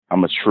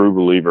I'm a true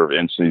believer of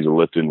in-season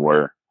lifting,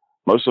 where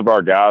most of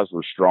our guys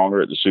were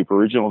stronger at the super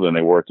regional than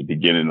they were at the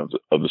beginning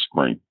of the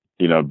spring.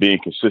 Being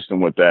consistent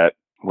with that,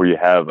 where you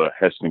have a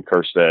Heston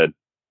Kerstead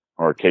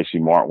or Casey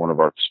Martin, one of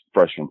our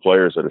freshman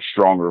players that are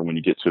stronger when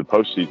you get to the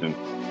postseason,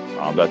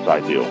 that's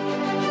ideal.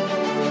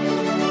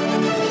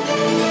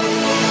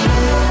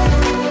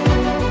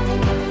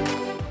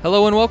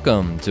 Hello and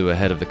welcome to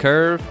Ahead of the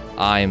Curve.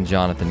 I am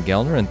Jonathan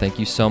Gellner, and thank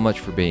you so much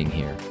for being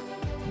here.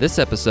 This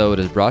episode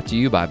is brought to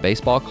you by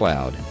Baseball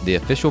Cloud, the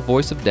official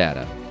voice of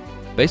data.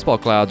 Baseball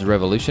Cloud's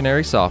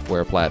revolutionary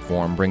software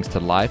platform brings to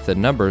life the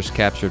numbers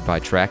captured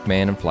by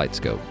TrackMan and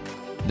FlightScope.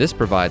 This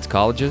provides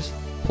colleges,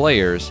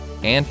 players,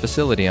 and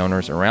facility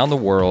owners around the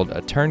world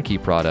a turnkey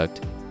product,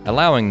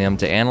 allowing them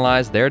to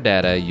analyze their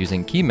data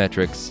using key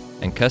metrics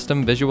and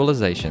custom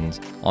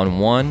visualizations on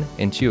one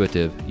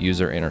intuitive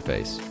user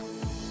interface.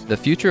 The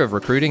future of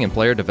recruiting and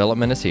player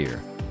development is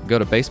here. Go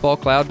to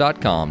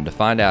baseballcloud.com to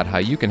find out how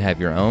you can have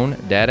your own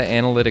data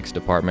analytics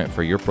department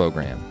for your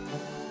program.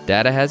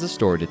 Data has a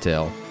story to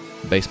tell.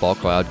 Baseball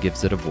Cloud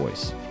gives it a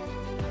voice.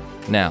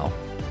 Now,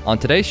 on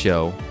today's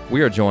show,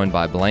 we are joined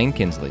by Blaine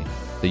Kinsley,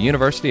 the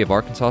University of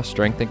Arkansas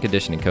strength and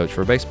conditioning coach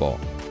for baseball.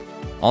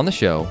 On the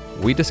show,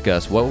 we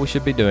discuss what we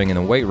should be doing in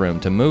the weight room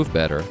to move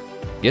better,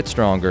 get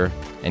stronger,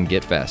 and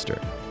get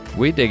faster.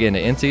 We dig into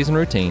in-season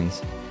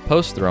routines,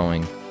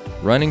 post-throwing,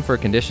 running for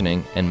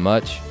conditioning, and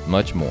much,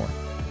 much more.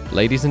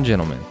 Ladies and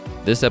gentlemen,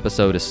 this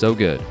episode is so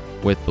good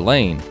with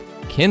Blaine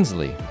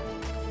Kinsley.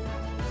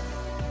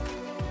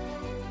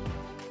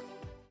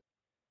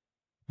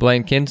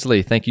 Blaine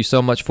Kinsley, thank you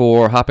so much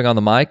for hopping on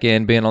the mic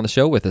and being on the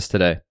show with us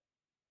today.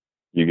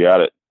 You got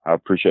it. I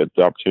appreciate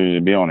the opportunity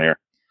to be on here.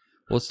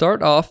 We'll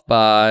start off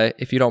by,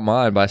 if you don't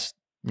mind, by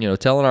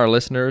telling our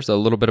listeners a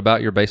little bit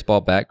about your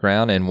baseball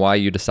background and why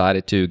you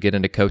decided to get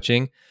into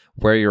coaching,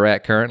 where you're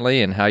at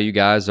currently, and how you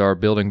guys are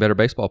building better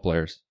baseball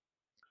players.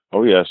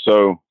 Oh, yeah.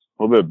 So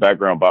a little bit of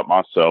background about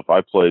myself.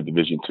 I played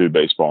Division II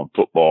baseball and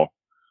football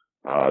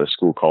at a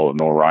school called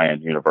Lenore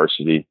Ryan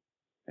University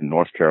in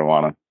North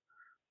Carolina.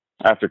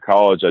 After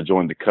college, I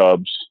joined the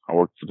Cubs. I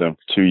worked for them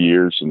for 2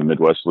 years in the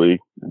Midwest League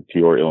in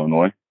Peoria,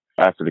 Illinois.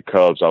 After the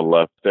Cubs, I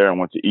left there and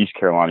went to East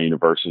Carolina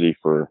University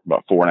for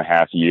about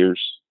 4.5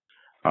 years.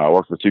 I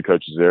worked for two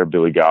coaches there,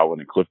 Billy Godwin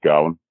and Cliff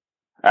Godwin.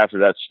 After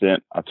that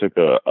stint, I took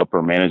a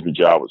upper management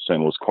job with St.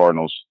 Louis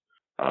Cardinals,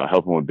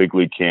 helping with big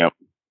league camp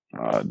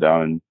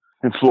down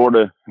in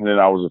Florida. And then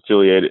I was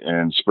affiliated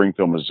in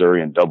Springfield,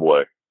 Missouri in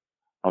AA.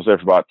 I was there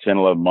for about 10,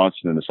 11 months.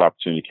 And then this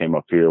opportunity came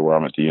up here where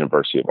I'm at the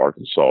University of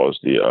Arkansas as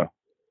the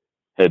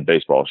head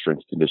baseball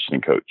strength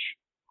conditioning coach.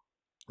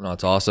 Oh,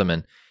 that's awesome.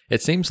 And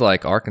it seems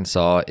like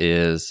Arkansas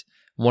is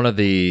one of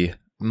the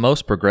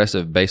most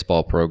progressive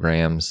baseball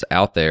programs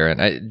out there.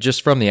 And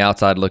just from the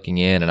outside looking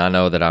in, and I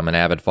know that I'm an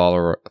avid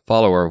follower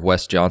of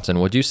Wes Johnson,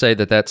 would you say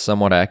that that's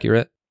somewhat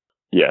accurate?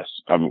 Yes.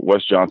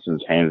 Wes Johnson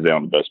is hands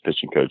down the best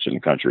pitching coach in the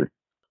country.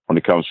 When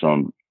it comes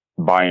from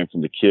buy-in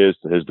from the kids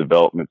to his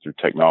development through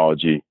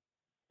technology,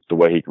 the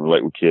way he can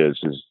relate with kids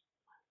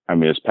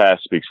his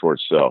past speaks for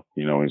itself.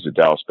 He's at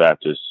Dallas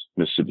Baptist,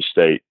 Mississippi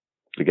State.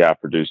 The guy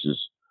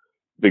produces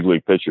big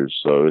league pitchers.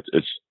 So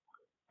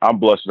I'm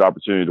blessed with the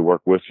opportunity to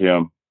work with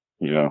him.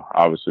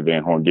 Obviously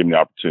Van Horn gave me the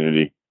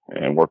opportunity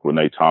and work with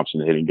Nate Thompson,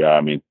 the hitting guy.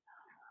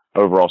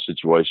 Overall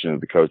situation of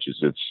the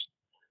coaches,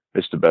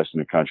 it's the best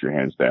in the country,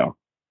 hands down.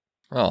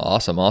 Oh,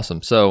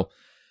 awesome. So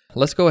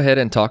let's go ahead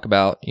and talk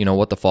about,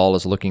 what the fall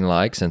is looking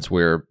like, since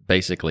we're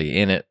basically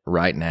in it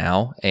right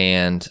now.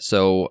 And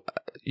so,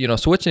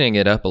 switching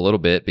it up a little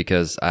bit,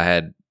 because I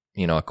had,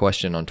 a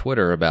question on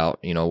Twitter about,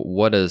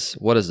 what does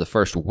the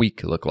first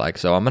week look like?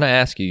 So I'm going to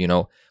ask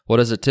you, what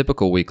does a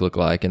typical week look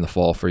like in the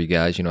fall for you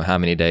guys? How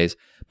many days?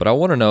 But I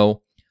want to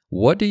know,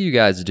 what do you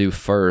guys do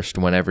first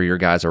whenever your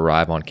guys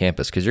arrive on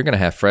campus? Because you're going to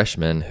have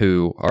freshmen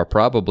who are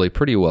probably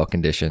pretty well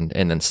conditioned,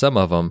 and then some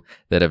of them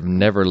that have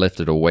never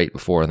lifted a weight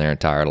before in their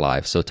entire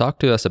life. So talk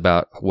to us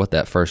about what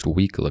that first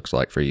week looks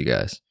like for you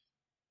guys.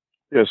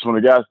 Yeah, so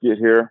when the guys get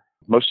here,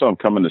 most of them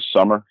come in the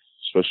summer,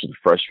 especially the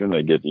freshmen.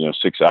 They get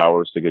 6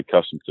 hours to get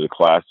accustomed to the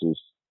classes.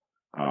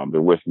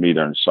 They're with me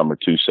during the summer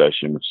 2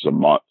 session, which is a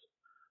month.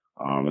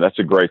 And that's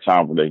a great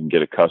time where they can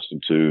get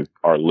accustomed to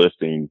our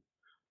lifting.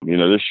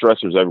 There's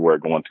stressors everywhere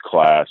going to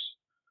class,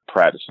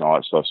 practice, and all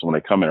that stuff. So when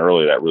they come in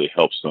early, that really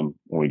helps them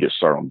when we get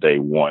started on day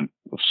one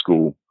of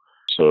school.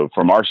 So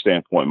from our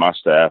standpoint, my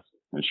staff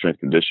and strength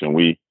conditioning,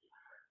 we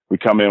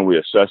come in, we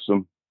assess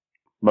them.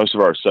 Most of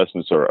our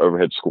assessments are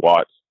overhead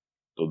squats.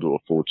 They'll do a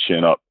full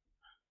chin up.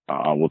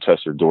 We'll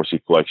test their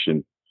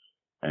dorsiflexion,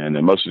 and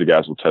then most of the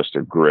guys will test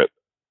their grip.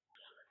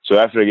 So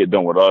after they get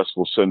done with us,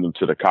 we'll send them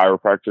to the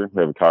chiropractor.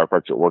 We have a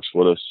chiropractor that works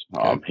with us.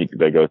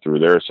 They go through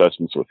their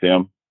assessments with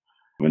him.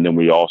 And then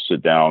we all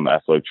sit down,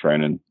 athletic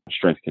training,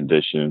 strength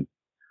conditioning,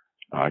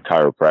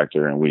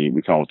 chiropractor, and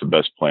we come up with the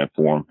best plan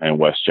for them, and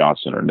Wes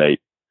Johnson or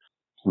Nate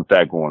with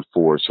that going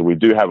forward. So we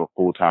do have a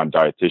full-time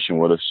dietitian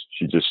with us.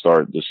 She just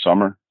started this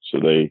summer. So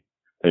they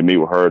meet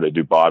with her. They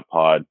do bod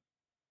pod.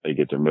 They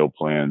get their meal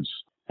plans.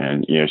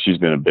 And, she's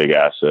been a big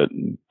asset,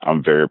 and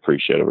I'm very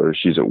appreciative of her.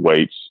 She's at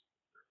weights,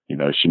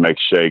 She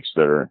makes shakes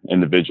that are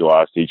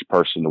individualized to each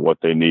person to what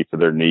they need for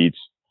their needs.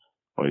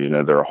 Well,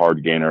 they're a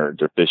hard gainer,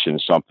 they're deficient in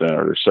something,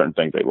 or there's certain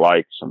things they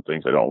like, some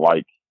things they don't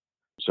like.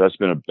 So that's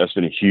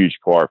been a huge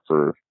part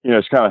for,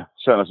 it's kind of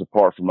setting us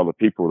apart from other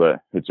people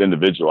that it's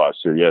individualized.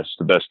 So yes,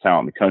 the best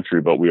talent in the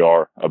country, but we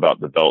are about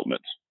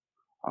development.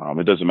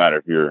 It doesn't matter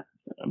if you're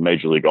a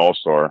major league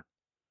all-star.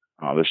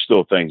 There's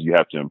still things you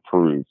have to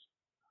improve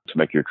to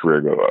make your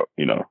career go up,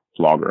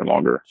 longer and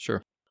longer.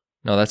 Sure.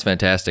 No, that's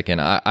fantastic. And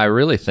I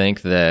really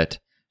think that,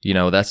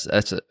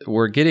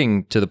 we're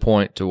getting to the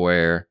point to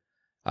where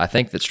I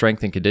think that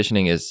strength and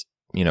conditioning is,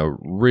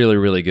 really,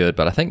 really good.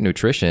 But I think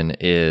nutrition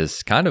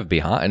is kind of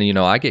behind. And,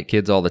 I get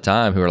kids all the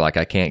time who are like,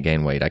 I can't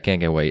gain weight.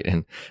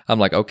 And I'm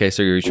like, okay,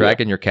 so you're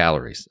tracking your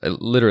calories.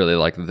 Literally,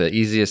 like the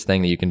easiest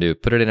thing that you can do,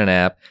 put it in an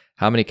app.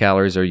 How many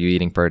calories are you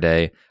eating per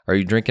day? Are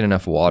you drinking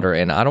enough water?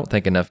 And I don't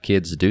think enough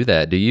kids do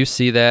that. Do you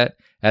see that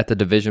at the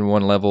Division I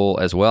level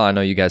as well? I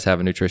know you guys have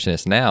a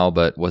nutritionist now,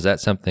 but was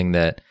that something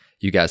that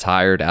you guys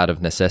hired out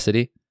of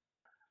necessity?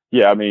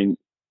 Yeah, I mean,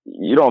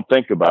 you don't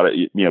think about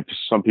it.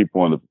 Some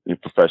people in the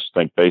profession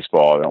think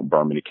baseball don't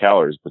burn many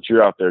calories, but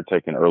you're out there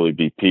taking early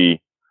BP,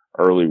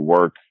 early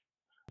work.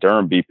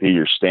 During BP,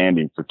 you're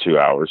standing for 2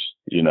 hours,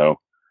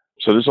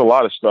 So there's a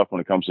lot of stuff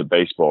when it comes to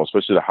baseball,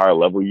 especially the higher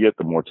level you get,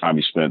 the more time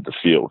you spend at the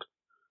field.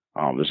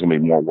 There's going to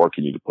be more work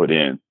you need to put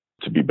in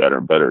to be better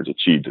and better to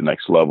achieve the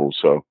next level.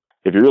 So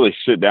if you really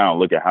sit down and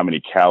look at how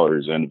many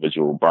calories an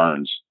individual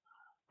burns,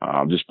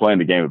 just playing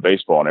the game of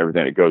baseball and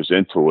everything that goes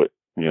into it,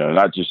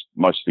 not just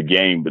much the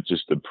game, but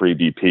just the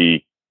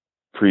pre-BP,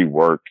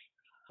 pre-work,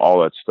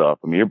 all that stuff.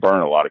 I mean, you're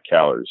burning a lot of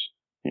calories.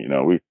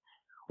 We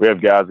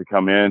have guys that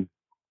come in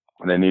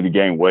and they need to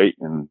gain weight,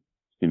 and,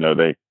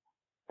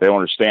 they don't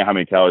understand how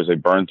many calories they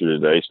burn through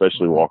the day,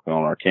 especially walking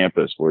on our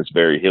campus where it's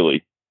very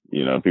hilly.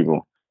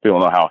 People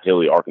know how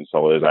hilly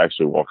Arkansas is. I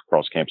actually walked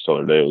across campus the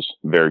other day. It was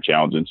very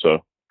challenging. So,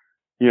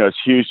 it's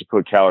huge to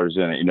put calories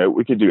in it.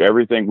 We could do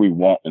everything we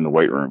want in the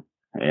weight room,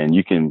 and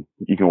you can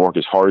work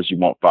as hard as you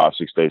want 5-6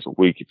 days a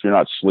week. If you're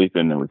not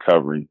sleeping and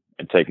recovering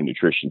and taking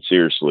nutrition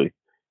seriously,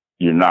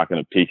 you're not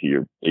going to peak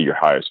at your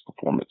highest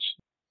performance.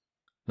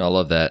 I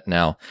love that.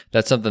 Now,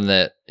 that's something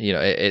that,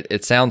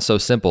 it sounds so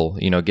simple,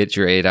 get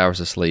your 8 hours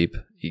of sleep,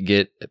 you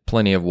get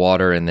plenty of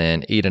water, and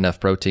then eat enough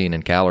protein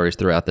and calories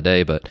throughout the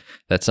day. But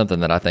that's something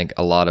that I think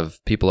a lot of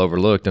people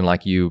overlooked. And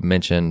like you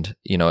mentioned,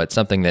 it's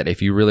something that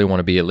if you really want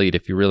to be elite,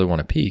 if you really want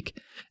to peak,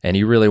 and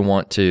you really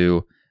want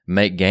to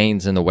make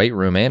gains in the weight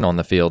room and on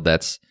the field,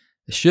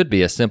 should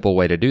be a simple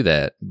way to do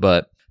that.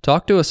 But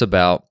talk to us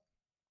about,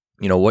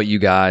 what you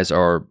guys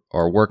are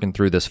working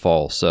through this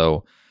fall.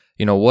 So,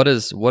 what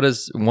is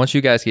once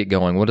you guys get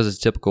going, what does a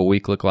typical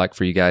week look like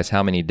for you guys?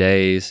 How many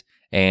days?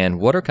 And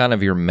what are kind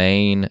of your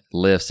main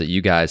lifts that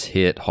you guys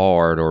hit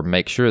hard or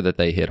make sure that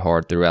they hit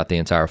hard throughout the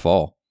entire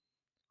fall?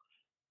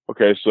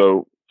 Okay,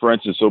 so for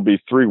instance, there'll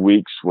be 3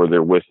 weeks where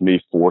they're with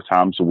me 4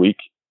 times a week.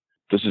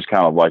 This is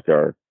kind of like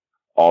our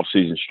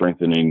off-season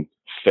strengthening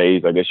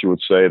phase, I guess you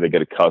would say. They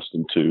get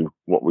accustomed to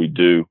what we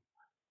do.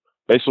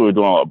 Basically, we're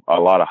doing a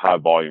lot of high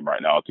volume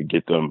right now to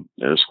get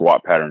their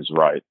squat patterns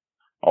right,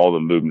 all the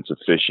movements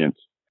efficient,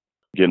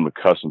 get them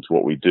accustomed to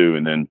what we do.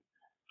 And then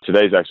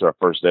today's actually our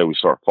first day we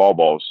start fall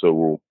ball,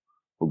 so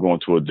we're going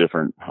to a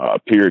different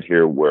period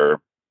here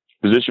where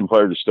position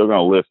players are still going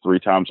to lift 3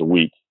 times a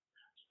week.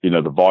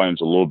 The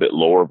volume's a little bit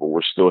lower, but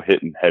we're still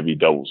hitting heavy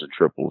doubles and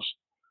triples.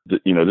 This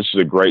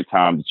is a great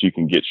time that you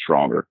can get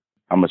stronger.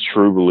 I'm a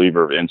true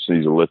believer of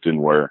in-season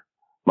lifting, where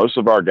most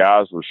of our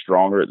guys were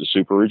stronger at the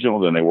Super Regional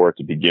than they were at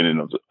the beginning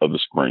of the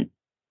spring.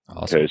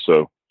 Awesome. Okay,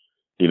 so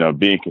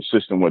being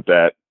consistent with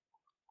that,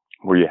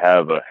 where you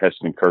have a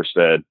Heston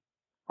Kerstead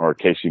or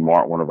Casey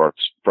Martin, one of our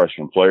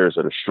freshman players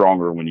that are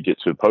stronger when you get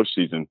to the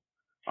postseason,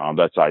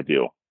 that's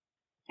ideal.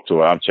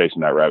 So I'm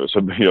chasing that rabbit.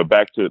 So,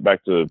 back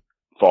to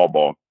fall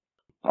ball.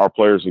 Our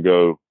position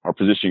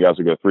guys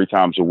will go 3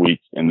 times a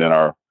week, and then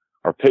our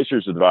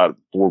pitchers are divided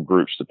 4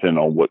 groups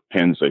depending on what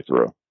pins they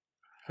throw.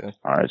 Okay.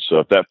 All right. So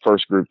if that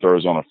first group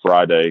throws on a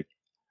Friday,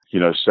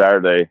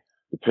 Saturday,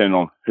 depending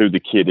on who the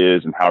kid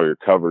is and how he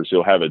recovers,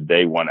 he'll have a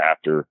day 1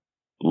 after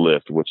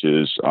lift, which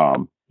is,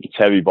 it's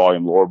heavy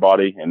volume lower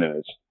body, and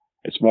then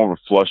it's more of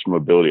a flush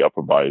mobility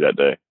upper body that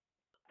day.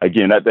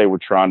 Again, that day we're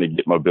trying to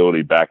get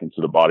mobility back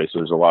into the body. So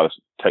there's a lot of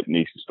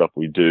techniques and stuff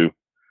we do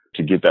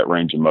to get that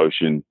range of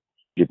motion,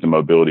 get the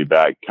mobility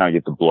back, kind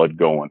of get the blood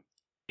going.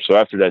 So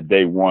after that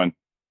day 1,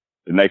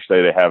 the next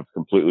day they have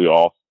completely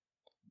off.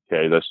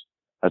 Okay.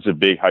 That's a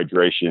big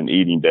hydration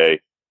eating day.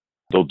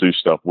 They'll do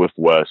stuff with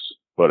Wes,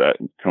 but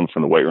coming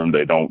from the weight room,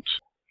 they don't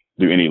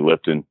do any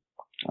lifting.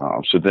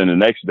 So then the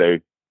next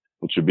day,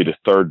 which would be the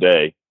 3rd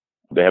day,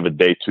 they have a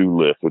day 2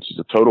 lift, which is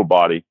a total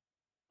body,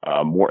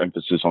 more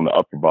emphasis on the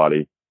upper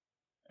body,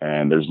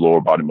 and there's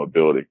lower body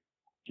mobility,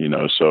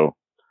 So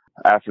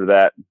after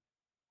that,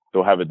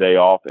 they'll have a day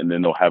off, and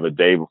then they'll have a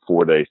day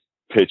before they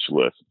pitch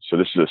lift. So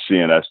this is a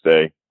CNS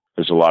day.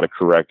 There's a lot of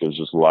correctives.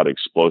 There's a lot of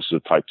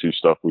explosive type 2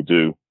 stuff we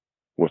do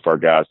with our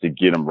guys to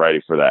get them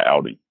ready for that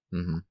outing.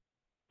 Mm-hmm.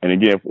 And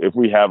again, if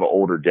we have an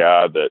older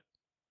guy that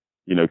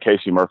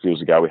Casey Murphy was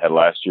the guy we had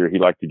last year. He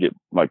liked to get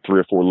like 3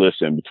 or 4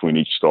 lifts in between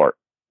each start.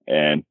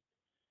 And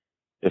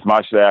if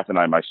my staff and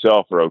I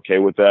myself are okay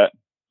with that,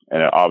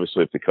 and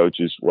obviously if the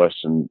coaches, Wes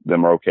and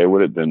them, are okay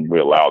with it, then we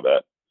allow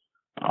that.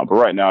 But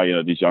right now,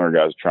 these younger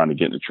guys are trying to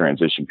get in the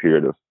transition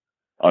period of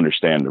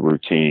understand the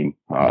routine,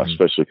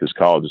 especially because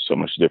college is so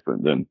much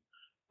different than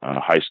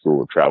high school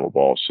or travel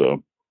ball.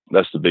 So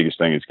that's the biggest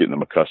thing, is getting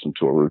them accustomed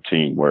to a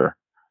routine where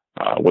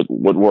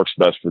what works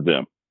best for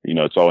them.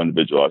 It's all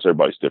individualized.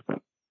 Everybody's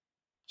different.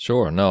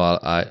 Sure. No,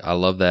 I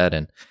love that.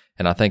 And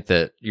I think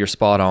that you're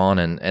spot on.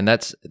 And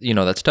that's,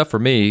 that's tough for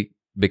me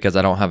because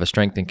I don't have a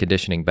strength and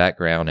conditioning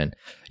background. And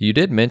you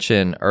did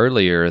mention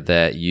earlier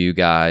that you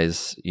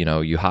guys,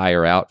 you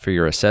hire out for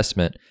your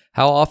assessment.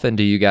 How often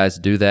do you guys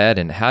do that?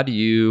 And how do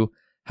you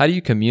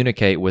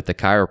communicate with the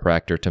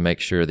chiropractor to make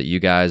sure that you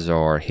guys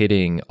are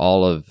hitting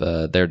all of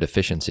their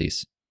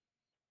deficiencies?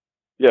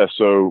 Yeah.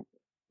 So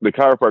the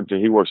chiropractor,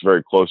 he works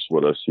very close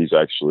with us. He's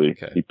actually,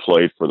 He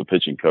played for the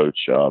pitching coach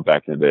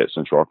back in the day at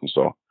Central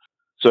Arkansas.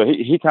 So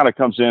he kind of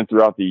comes in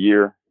throughout the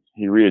year.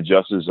 He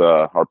readjusts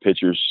our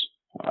pitchers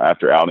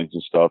after outings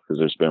and stuff, because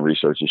there's been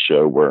research to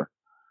show where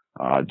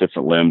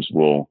different limbs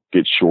will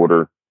get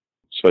shorter,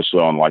 especially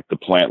on like the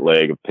plant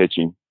leg of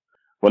pitching.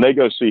 When they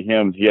go see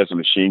him, he has a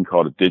machine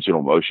called a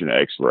digital motion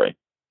X-ray.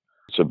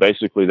 So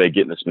basically they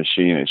get in this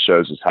machine and it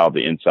shows us how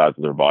the insides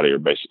of their body are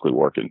basically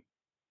working.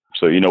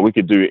 So, we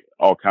could do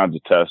all kinds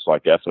of tests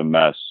like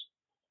FMS,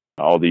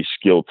 all these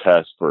skill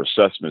tests for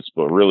assessments,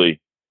 but really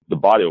the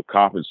body will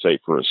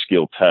compensate for a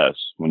skill test.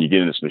 When you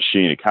get in this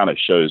machine, it kind of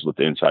shows what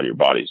the inside of your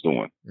body is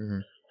doing. Mm-hmm.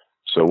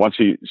 So once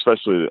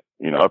especially,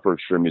 upper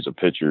extremities of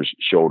pitchers,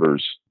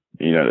 shoulders,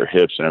 their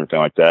hips and everything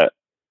like that,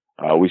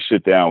 we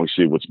sit down, we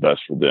see what's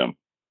best for them.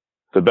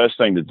 The best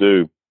thing to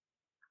do,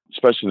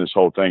 especially in this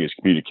whole thing, is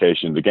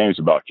communication. The game is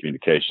about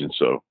communication.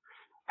 So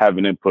have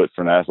an input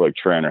from an athletic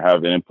trainer,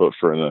 have an input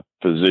from the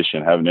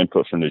physician, have an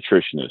input from a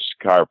nutritionist,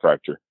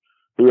 chiropractor.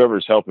 Whoever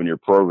is helping your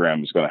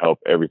program is going to help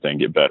everything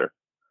get better,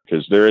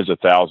 because there is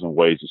 1,000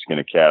 ways to skin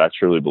a cat. I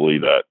truly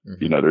believe that.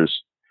 Mm-hmm.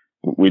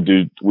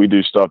 We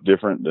do stuff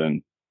different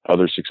than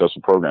other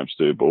successful programs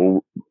do, but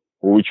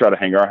what we try to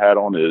hang our hat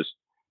on is,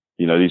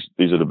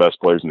 these are the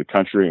best players in the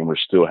country, and we're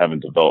still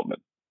having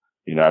development.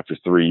 After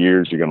 3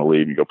 years, you're going to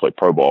leave, you go play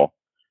pro ball,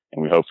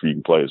 and we hope you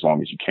can play as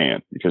long as you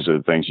can because of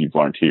the things you've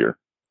learned here.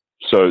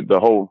 So the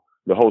whole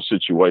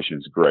situation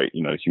is great.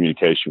 The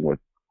communication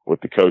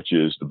with the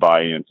coaches, the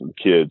buy-in from the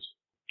kids,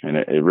 and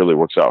it really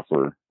works out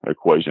for an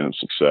equation of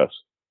success.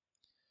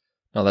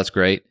 Oh, that's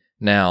great.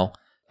 Now,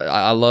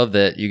 I love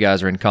that you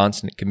guys are in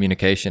constant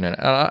communication, and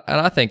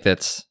I think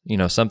that's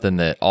something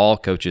that all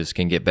coaches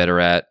can get better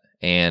at,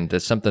 and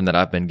that's something that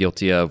I've been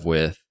guilty of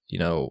with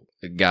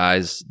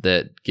guys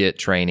that get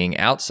training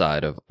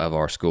outside of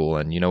our school.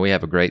 And we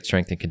have a great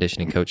strength and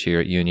conditioning coach here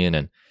at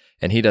Union,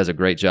 and he does a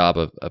great job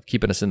of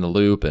keeping us in the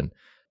loop, and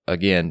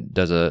again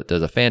does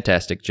a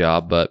fantastic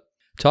job. But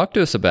talk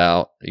to us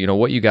about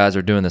what you guys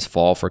are doing this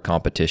fall for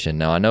competition.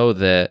 Now, I know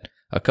that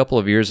a couple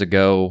of years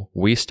ago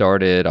we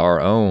started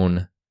our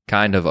own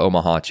kind of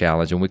Omaha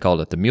challenge, and we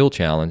called it the Mule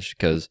Challenge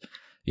because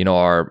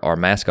our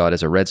mascot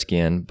is a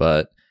redskin,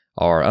 but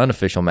our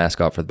unofficial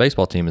mascot for the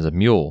baseball team is a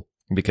mule,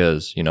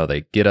 because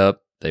they get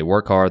up, they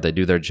work hard, they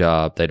do their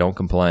job, they don't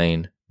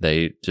complain,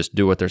 they just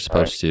do what they're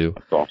supposed to.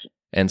 That's awesome.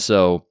 And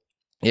so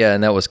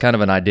and that was kind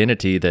of an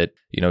identity that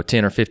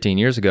 10 or 15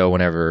 years ago,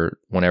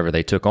 whenever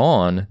they took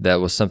on, that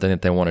was something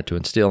that they wanted to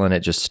instill, and it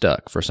just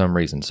stuck for some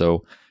reason.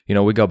 So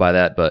we go by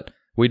that. But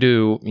we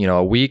do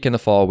a week in the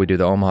fall, we do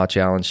the Omaha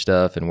Challenge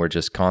stuff, and we're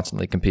just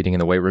constantly competing in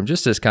the weight room,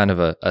 just as kind of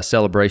a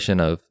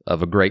celebration of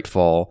a great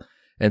fall.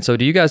 And so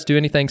do you guys do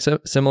anything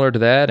similar to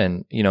that?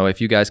 And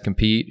if you guys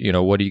compete,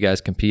 what do you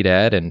guys compete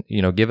at? And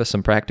give us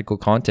some practical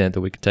content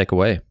that we can take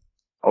away.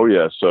 Oh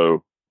yeah.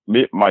 So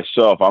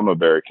myself, I'm a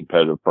very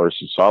competitive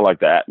person, so I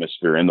like the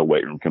atmosphere in the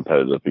weight room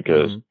competitive,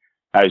 because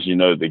as you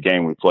know, the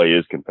game we play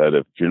is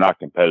competitive. If you're not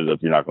competitive,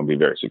 you're not going to be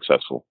very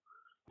successful.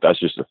 That's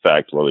just a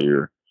fact,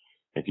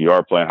 if you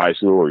are playing high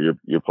school or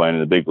you're playing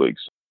in the big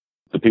leagues.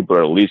 The people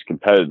that are least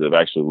competitive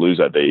actually lose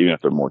that day, even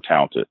if they're more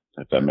talented,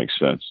 if that makes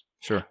sense.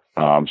 Sure.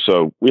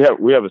 So we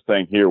have a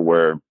thing here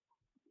where,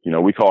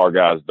 we call our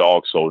guys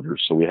dog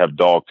soldiers. So we have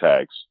dog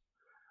tags.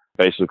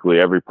 Basically,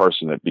 every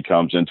person that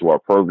becomes into our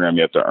program,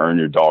 you have to earn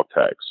your dog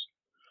tags.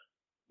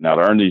 Now,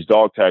 to earn these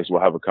dog tags,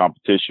 we'll have a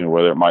competition,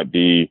 whether it might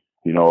be,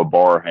 a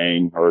bar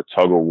hang or a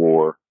tug of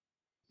war.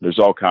 There's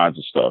all kinds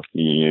of stuff.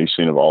 You've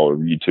seen it all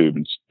over YouTube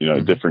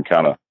and, different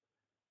kind of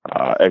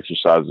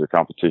exercises or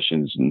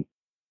competitions. And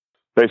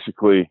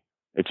basically,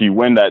 if you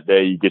win that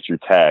day, you get your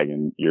tag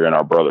and you're in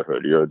our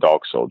brotherhood. You're a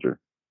dog soldier.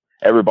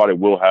 Everybody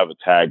will have a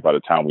tag by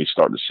the time we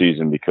start the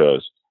season,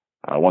 because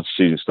once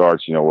the season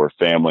starts, we're a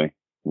family.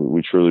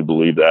 We truly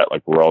believe that.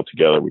 Like, we're all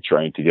together. We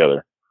train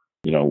together.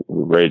 We're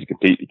ready to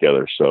compete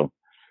together. So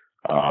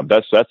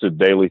that's a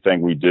daily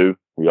thing we do.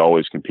 We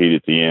always compete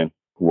at the end.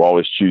 We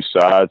always choose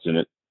sides, and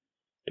it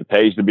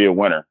pays to be a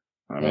winner.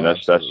 I mean,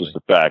 that's just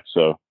a fact.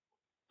 So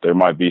there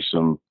might be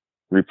some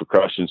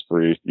repercussions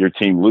for your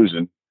team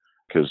losing,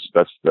 because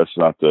that's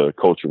not the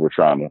culture we're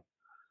trying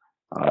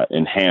to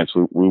enhance.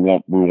 We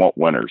want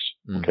winners,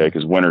 okay?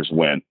 Because winners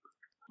win.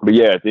 But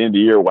yeah, at the end of the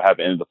year, we'll have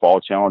end of the fall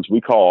challenge.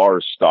 We call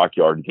ours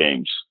stockyard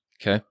games.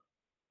 Okay.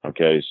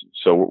 Okay.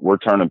 So we're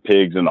turning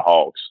pigs into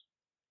hogs.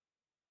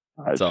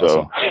 All right. That's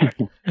awesome.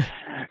 So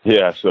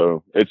yeah.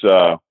 So it's,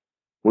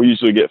 we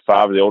usually get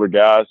 5 of the older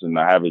guys and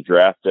I have a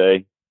draft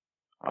day.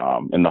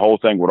 And the whole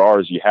thing with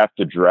ours, you have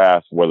to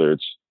draft, whether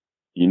it's,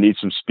 you need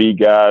some speed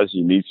guys,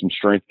 you need some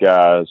strength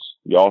guys.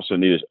 You also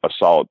need a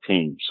solid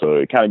team. So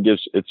it kind of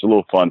it's a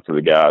little fun for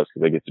the guys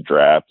because they get to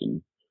draft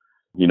and,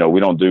 we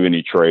don't do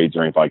any trades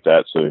or anything like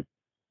that. So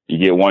you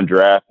get one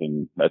draft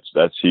and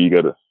that's who you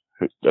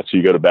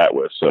go to bat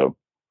with. So,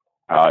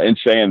 in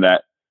saying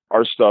that,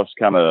 our stuff's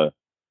kind of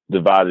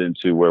divided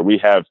into where we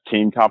have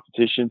team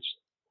competitions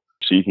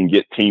so you can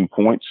get team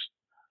points,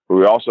 but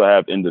we also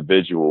have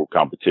individual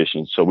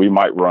competitions. So we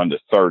might run to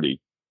 30.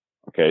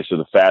 Okay. So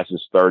the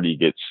fastest 30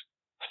 gets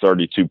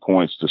 32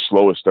 points. The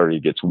slowest 30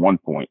 gets 1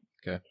 point.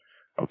 Okay.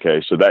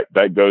 Okay. So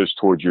that goes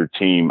towards your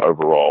team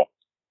overall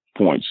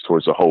points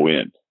towards the whole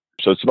end.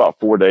 So it's about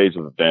 4 days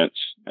of events.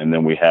 And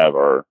then we have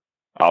our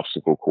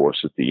obstacle course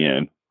at the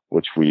end,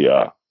 which we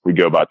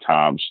go by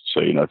times.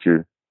 So,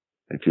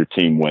 if your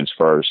team wins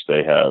first,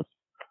 they have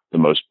the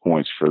most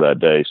points for that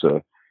day.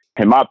 So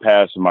in my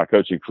past, in my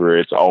coaching career,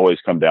 it's always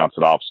come down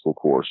to the obstacle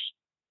course,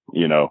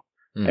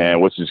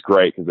 and which is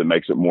great because it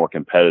makes it more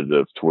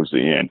competitive towards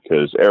the end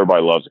because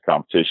everybody loves a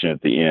competition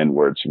at the end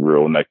where it's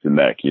real neck to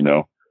neck,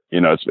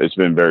 it's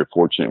been very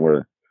fortunate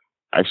where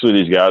actually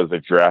these guys,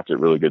 they've drafted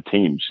really good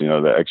teams, they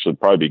actually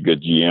probably be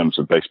good GMs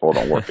if baseball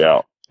don't work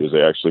out because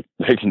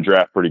they can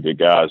draft pretty good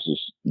guys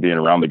just being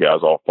around the guys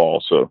all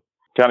fall. So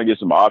kind of gives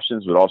them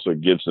options, but also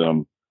gives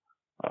them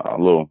a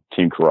little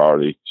team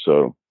camaraderie.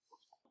 So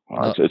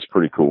it's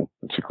pretty cool.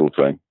 It's a cool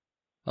thing.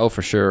 Oh,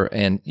 for sure.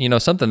 And,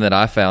 something that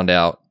I found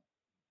out,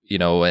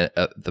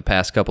 the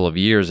past couple of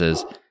years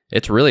is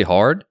it's really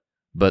hard,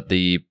 but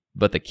the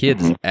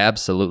kids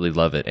absolutely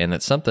love it. And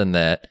it's something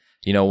that,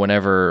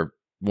 whenever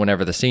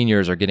the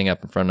seniors are getting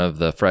up in front of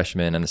the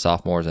freshmen and the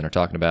sophomores and are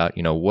talking about,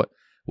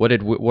 what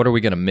are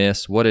we going to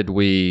miss? What do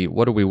we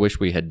wish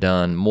we had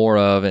done more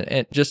of?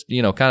 And just,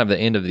 kind of the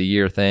end of the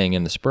year thing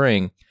in the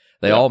spring,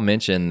 they all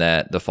mentioned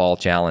that the fall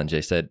challenge,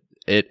 they said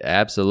it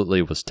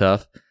absolutely was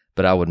tough,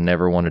 but I would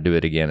never want to do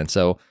it again. And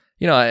so,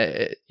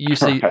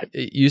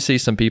 you see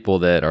some people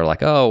that are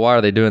like, oh, why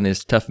are they doing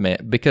this tough, man?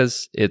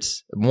 Because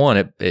it's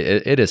one,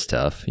 it is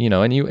tough,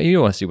 and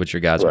you want to see what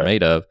your guys are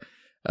made of.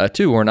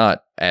 2, we're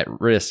not at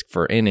risk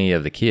for any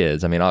of the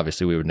kids. I mean,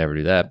 obviously we would never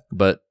do that,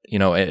 but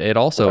it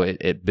also,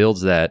 it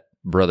builds that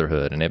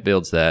brotherhood and it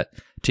builds that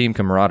team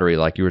camaraderie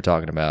like you were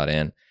talking about.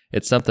 And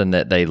it's something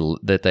that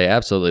they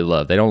absolutely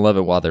love. They don't love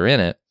it while they're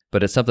in it,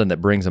 but it's something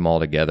that brings them all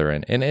together.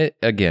 And it,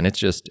 again,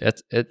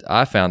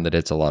 I found that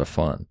it's a lot of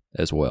fun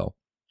as well.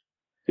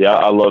 Yeah.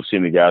 I love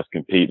seeing the guys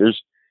compete.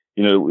 There's,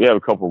 we have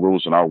a couple of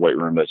rules in our weight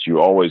room that you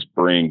always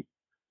bring,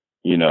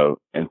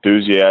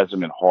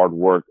 enthusiasm and hard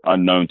work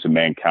unknown to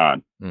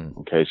mankind.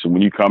 Okay. So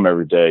when you come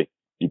every day,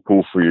 you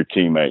pull for your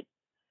teammate,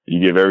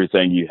 you give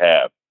everything you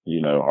have,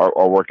 our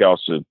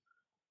workouts,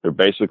 they're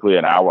basically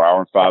an hour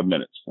and 5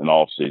 minutes in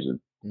off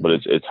season, but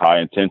it's high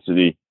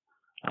intensity.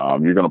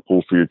 You're going to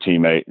pull for your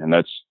teammate, and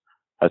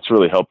that's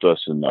really helped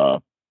us in,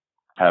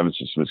 having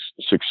some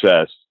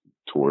success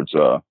towards,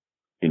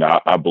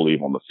 I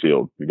believe on the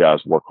field, you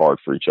guys work hard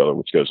for each other,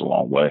 which goes a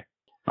long way.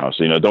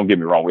 So, don't get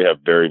me wrong. We have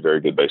very, very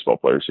good baseball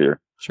players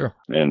here. Sure.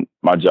 And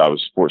my job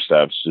as support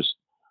staff is just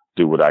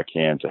do what I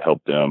can to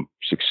help them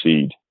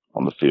succeed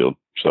on the field.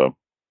 So.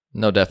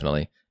 No,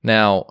 definitely.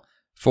 Now,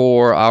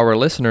 for our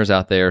listeners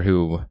out there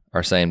who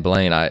are saying,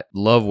 Blaine, I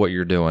love what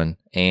you're doing,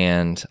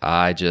 and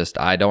I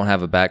don't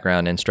have a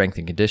background in strength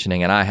and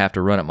conditioning, and I have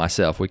to run it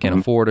myself. We can't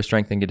afford a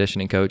strength and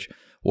conditioning coach.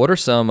 What are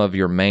some of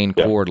your main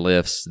core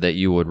lifts that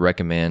you would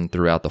recommend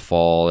throughout the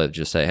fall that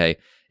just say, hey,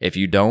 if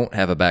you don't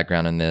have a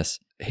background in this,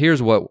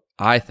 here's what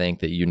I think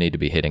that you need to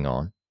be hitting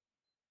on?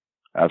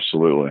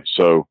 Absolutely.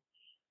 So,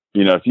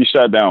 if you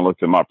sat down and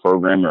looked at my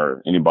program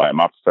or anybody in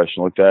my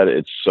profession looked at it,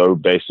 it's so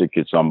basic,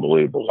 it's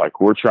unbelievable.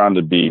 Like, we're trying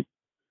to be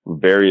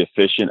very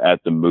efficient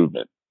at the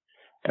movement.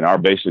 And our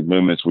basic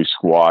movements, we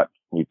squat,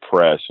 we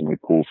press, and we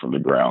pull from the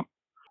ground.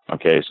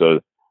 Okay. So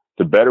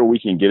the better we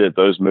can get at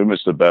those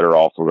movements, the better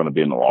off we're going to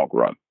be in the long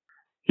run.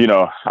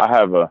 I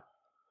have a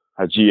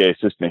GA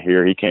assistant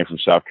here. He came from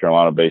South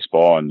Carolina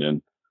baseball. And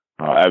then,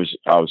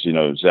 obviously,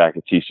 Zach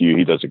at TCU,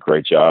 he does a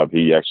great job.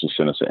 He actually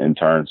sent us an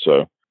intern.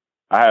 So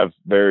I have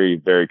very,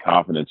 very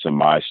confidence in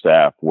my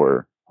staff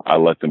where I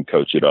let them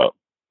coach it up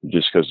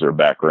just because their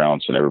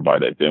backgrounds and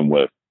everybody they've been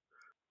with,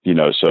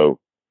 so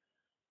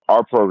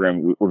our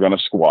program, we're going to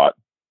squat.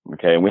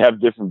 Okay. And we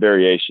have different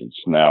variations.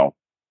 Now,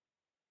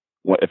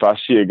 if I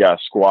see a guy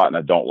squat and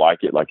I don't like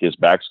it, like his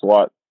back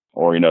squat,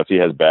 or, if he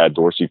has bad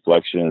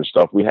dorsiflexion and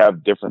stuff, we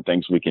have different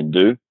things we can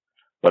do,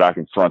 but I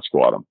can front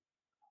squat him.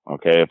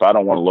 Okay. If I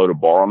don't want to load a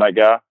bar on that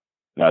guy,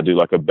 then I do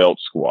like a belt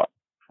squat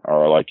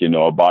or like,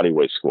 a body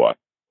weight squat.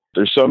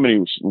 There's so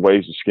many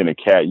ways to skin a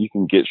cat. You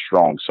can get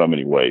strong so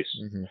many ways.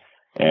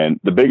 And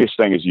the biggest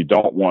thing is you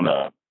don't want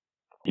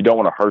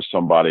to hurt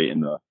somebody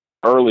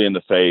early in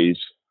the phase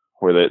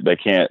where they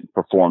can't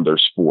perform their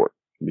sport.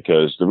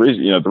 Because the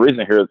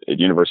reason here at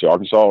University of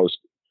Arkansas is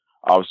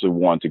obviously,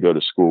 one, to go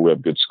to school. We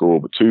have good school,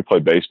 but two, play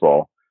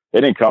baseball.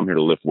 They didn't come here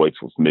to lift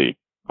weights with me.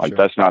 Like, Sure.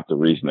 That's not the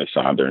reason they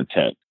signed their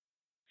intent.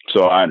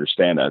 So I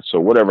understand that. So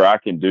whatever I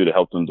can do to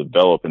help them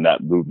develop in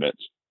that movement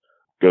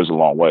goes a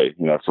long way.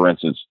 For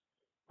instance,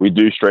 we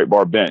do straight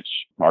bar bench.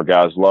 Our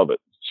guys love it.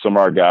 Some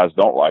of our guys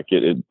don't like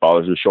it. It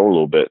bothers their shoulder a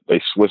little bit.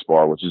 They Swiss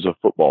bar, which is a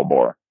football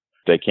bar.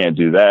 If they can't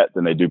do that,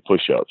 then they do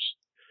push-ups.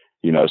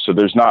 So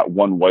there's not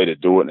one way to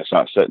do it, and it's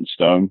not set in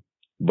stone.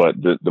 But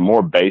the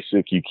more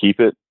basic you keep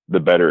it, the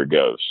better it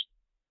goes.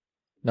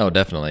 No,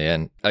 definitely.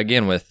 And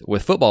again,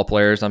 with football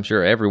players, I'm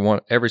sure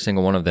every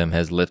single one of them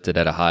has lifted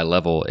at a high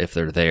level if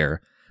they're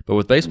there. But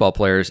with baseball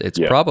players, it's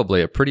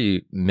probably a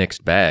pretty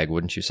mixed bag,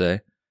 wouldn't you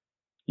say?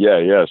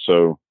 Yeah.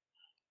 So,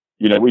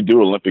 we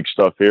do Olympic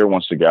stuff here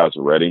once the guys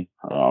are ready.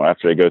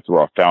 After they go through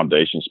our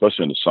foundation,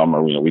 especially in the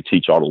summer, we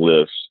teach all the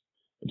lifts.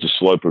 It's a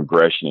slow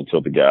progression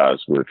until the guys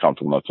we're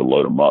comfortable enough to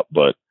load them up.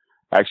 But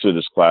actually,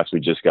 this class we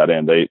just got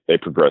in, they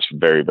progress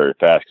very, very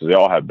fast because they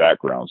all have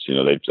backgrounds.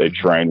 They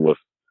train with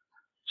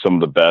some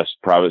of the best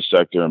private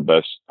sector and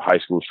best high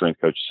school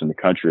strength coaches in the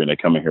country, and they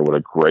come in here with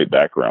a great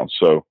background.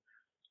 So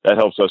that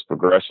helps us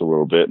progress a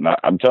little bit. And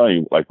I'm telling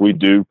you, like, we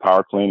do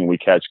power clean and we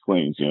catch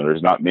cleans.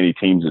 There's not many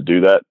teams that do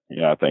that.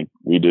 I think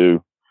we do.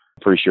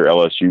 I'm pretty sure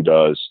LSU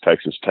does,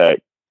 Texas Tech.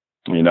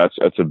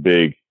 That's a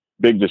big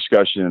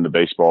discussion in the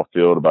baseball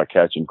field about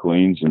catching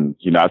cleans. And,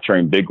 I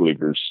train big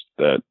leaguers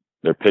that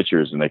they're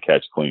pitchers and they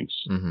catch cleans,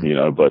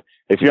 but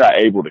if you're not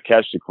able to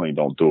catch the clean,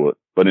 don't do it.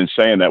 But in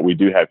saying that, we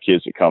do have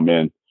kids that come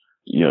in,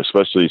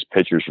 especially these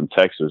pitchers from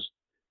Texas.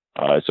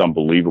 It's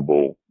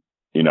unbelievable,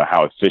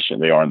 how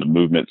efficient they are in the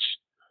movements,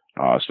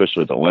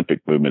 especially the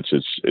Olympic movements.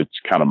 It's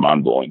kind of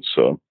mind blowing.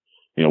 So,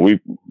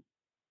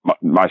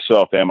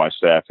 myself and my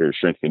staff here at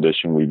Strength and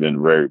Conditioning, we've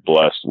been very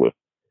blessed with,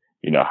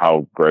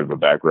 how great of a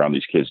background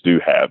these kids do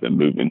have in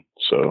movement.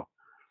 So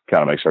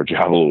kind of makes our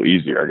job a little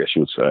easier, I guess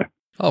you would say.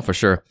 Oh, for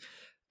sure.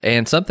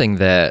 And something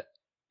that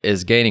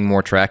is gaining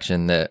more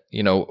traction that,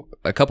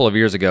 a couple of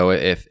years ago,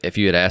 if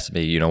you had asked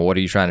me, what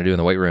are you trying to do in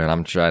the weight room? And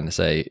I'm trying to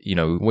say,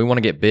 we want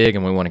to get big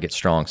and we want to get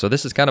strong. So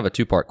this is kind of a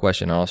two-part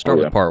question. And I'll start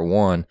with part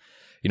one.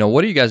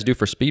 What do you guys do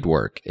for speed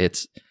work?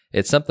 It's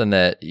something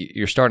that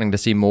you're starting to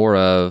see more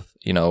of,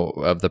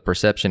 of the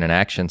perception and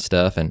action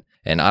stuff.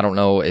 And I don't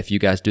know if you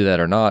guys do that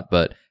or not,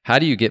 but how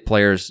do you get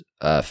players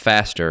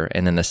faster?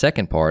 And then the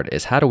second part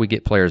is, how do we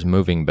get players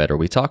moving better?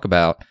 We talk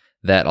about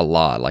that a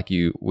lot. Like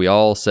we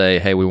all say,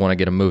 hey, we want to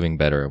get them moving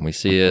better. And we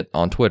see it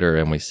on Twitter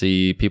and we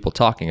see people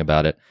talking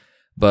about it.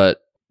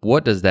 But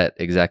what does that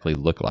exactly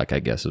look like, I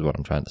guess, is what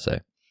I'm trying to say.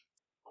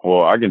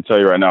 Well, I can tell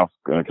you right now,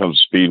 when it comes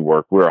to speed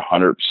work, we're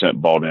 100%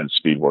 balled into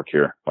speed work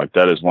here. Like,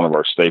 that is one of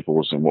our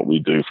staples in what we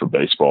do for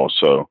baseball.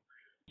 So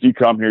if you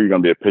come here, you're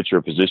going to be a pitcher,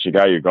 a position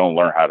guy, you're going to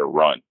learn how to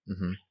run.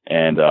 Mm-hmm.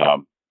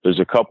 And there's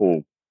a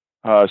couple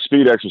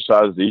speed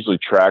exercises that usually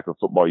track or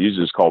football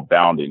uses called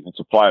bounding. It's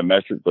a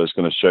plyometric, but it's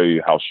going to show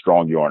you how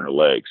strong you are in your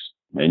legs.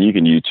 And you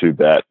can YouTube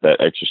that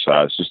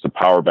exercise, just a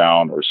power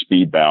bound or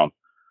speed bound.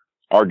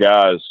 Our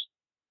guys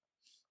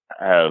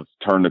have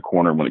turned the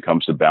corner when it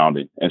comes to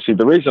bounding. And see,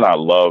 the reason I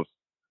love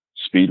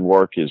speed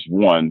work is,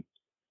 one,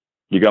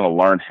 you're going to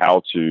learn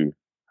how to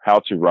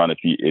run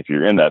if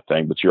you're in that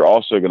thing, but you're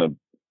also going to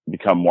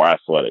become more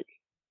athletic.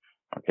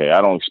 Okay.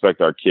 I don't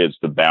expect our kids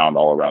to bound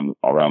all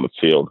around the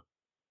field.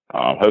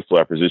 Hopefully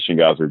our position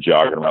guys are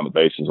jogging around the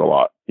bases a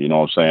lot. You know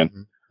what I'm saying?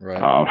 Mm-hmm.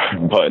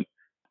 Right. But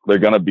they're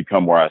going to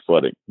become more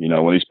athletic.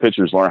 When these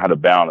pitchers learn how to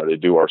bound, or they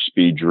do our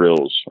speed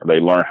drills, or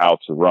they learn how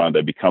to run,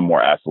 they become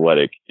more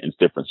athletic in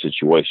different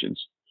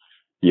situations.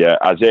 Yeah.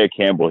 Isaiah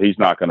Campbell, he's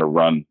not going to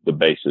run the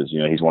bases.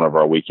 He's one of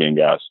our weekend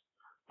guys.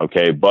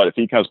 Okay. But if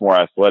he becomes more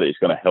athletic, it's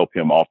going to help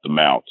him off the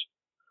mount.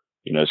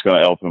 It's going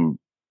to help him,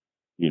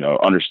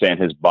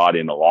 understand his body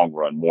in the long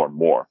run more and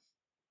more.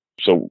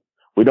 So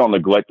we don't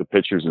neglect the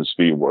pitchers in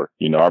speed work.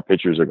 Our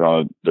pitchers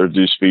are they're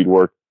do speed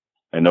work.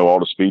 They know all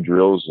the speed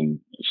drills, and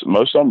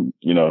most of them,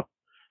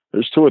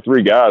 there's 2 or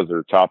 3 guys that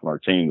are top on our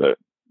team that,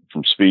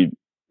 from speed,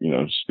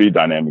 speed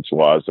dynamics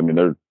wise, I mean,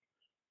 they're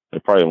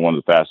probably one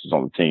of the fastest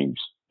on the teams,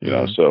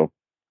 Mm-hmm. So,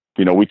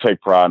 we take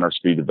pride in our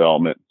speed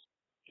development.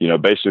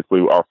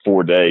 Basically our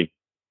 4-day,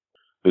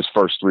 this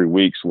first 3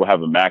 weeks, we'll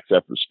have a max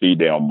effort speed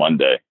day on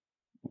Monday.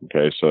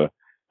 Okay. So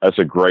that's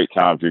a great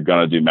time if you're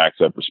going to do max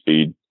effort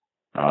speed,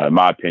 in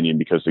my opinion,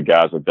 because the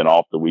guys have been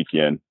off the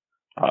weekend,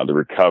 they're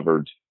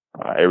recovered.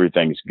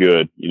 Everything's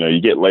good.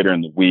 You get later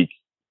in the week,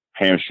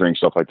 hamstring,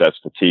 stuff like that's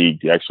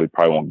fatigued. You actually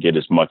probably won't get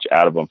as much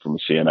out of them from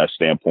a CNS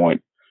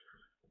standpoint.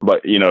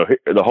 But,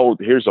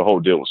 here's the whole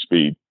deal with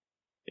speed.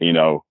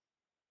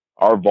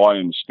 Our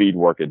volume of speed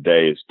work a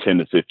day is 10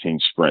 to 15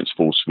 sprints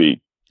full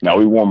speed. Now,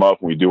 we warm up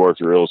and we do our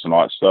drills and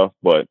all that stuff,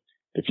 but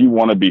if you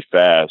want to be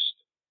fast,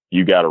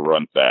 you got to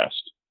run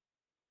fast.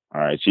 All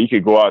right. So you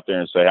could go out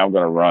there and say, I'm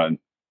going to run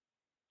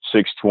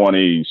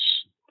 620s,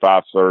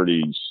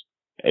 530s,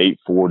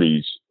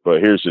 840s.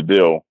 But here's the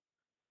deal.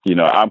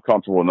 I'm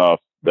comfortable enough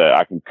that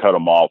I can cut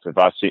them off. If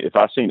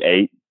I seen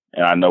 8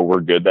 and I know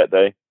we're good that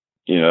day,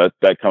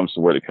 that comes to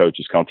where the coach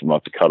is comfortable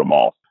enough to cut them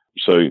off.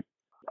 So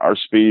our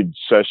speed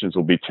sessions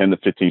will be 10 to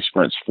 15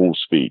 sprints full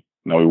speed.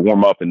 Now we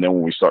warm up, and then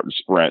when we start to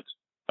sprint,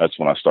 that's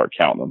when I start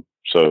counting them.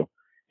 So,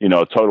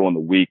 a total in the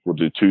week, we'll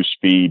do 2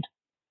 speed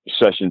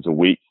sessions a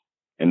week.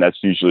 And that's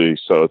usually,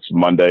 so it's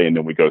Monday, and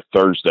then we go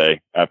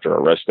Thursday after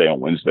our rest day on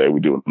Wednesday. We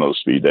do another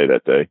speed day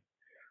that day.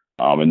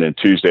 And then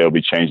Tuesday will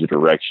be change of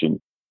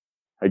direction.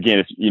 Again,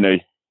 if,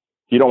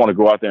 you don't want to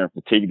go out there and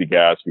fatigue the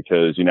guys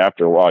because,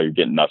 after a while you're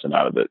getting nothing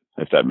out of it,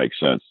 if that makes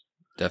sense.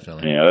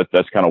 Definitely.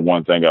 That's kind of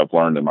one thing I've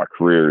learned in my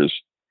career is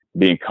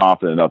being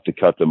confident enough to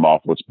cut them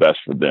off what's best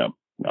for them.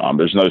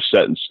 There's no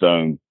set in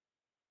stone,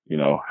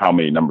 how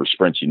many number of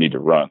sprints you need to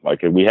run.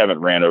 Like we haven't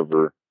ran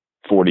over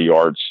 40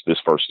 yards this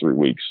first 3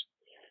 weeks.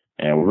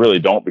 And we really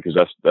don't, because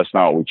that's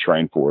not what we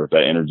train for,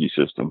 that energy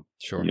system.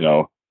 Sure.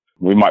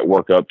 We might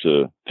work up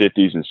to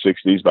 50s and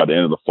 60s by the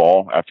end of the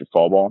fall after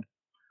fall ball.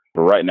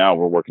 But right now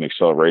we're working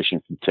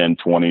acceleration from 10,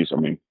 20s. I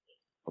mean,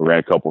 we ran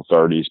a couple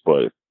 30s,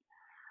 but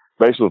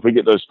basically if we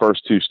get those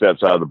first 2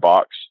 steps out of the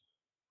box,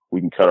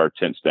 we can cut our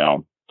tenths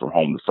down from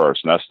home to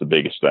first. And that's the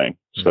biggest thing,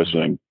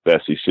 especially in the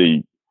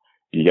SEC.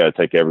 You got to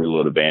take every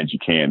little advantage you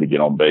can to get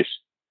on base.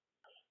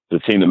 The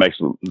team that makes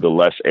the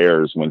less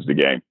errors wins the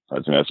game. I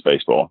think that's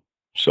baseball.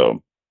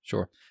 So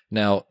sure.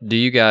 Now, do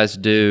you guys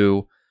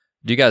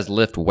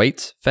lift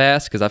weights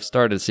fast? Because I've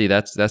started to see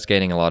that's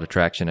gaining a lot of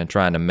traction and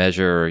trying to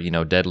measure,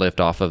 deadlift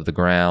off of the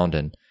ground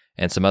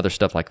and some other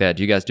stuff like that.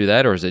 Do you guys do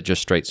that, or is it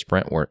just straight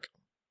sprint work?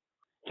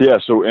 Yeah.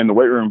 So in the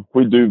weight room,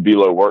 we do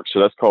velo work. So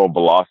that's called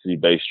velocity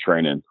based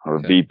training, or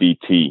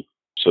VBT.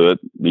 So that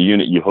the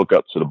unit you hook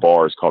up to the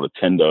bar is called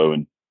a tendo.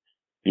 And,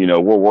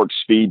 we'll work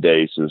speed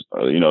days.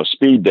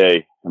 Speed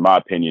day, in my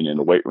opinion, in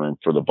the weight room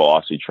for the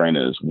velocity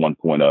training is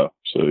 1.0.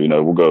 So,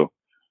 we'll go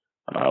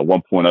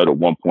 1.0 to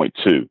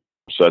 1.2.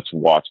 So that's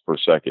watts per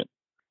second.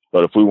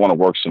 But if we want to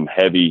work some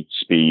heavy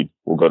speed,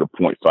 we'll go to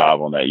 0.5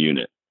 on that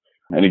unit.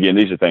 And again,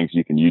 these are things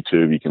you can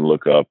YouTube, you can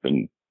look up,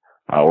 and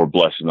we're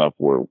blessed enough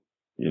where,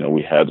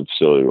 we have the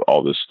facility with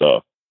all this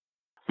stuff.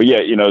 But yeah,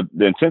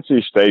 the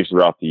intensity stays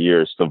throughout the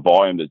year. It's the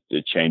volume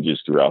that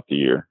changes throughout the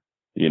year.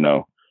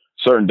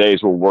 Certain days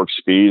we'll work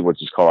speed,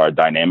 which is called our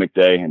dynamic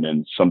day. And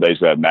then some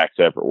days we have max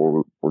effort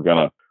where we're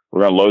going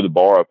to load the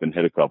bar up and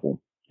hit a couple.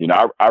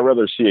 I'd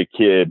rather see a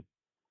kid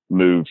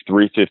move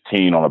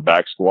 315 on a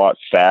back squat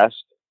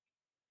fast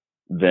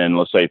than,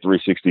 let's say,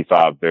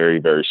 365 very,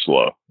 very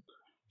slow.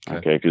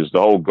 Okay. Because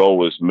the whole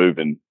goal is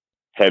moving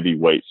heavy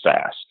weight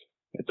fast,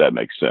 if that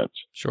makes sense.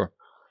 Sure.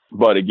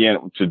 But again,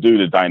 to do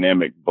the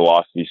dynamic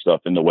velocity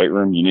stuff in the weight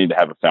room, you need to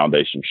have a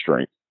foundation of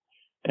strength.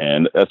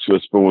 And that's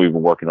what we've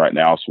been working right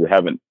now. So we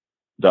haven't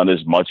done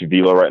as much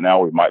velo right now.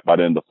 We might by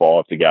the end of the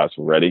fall if the guys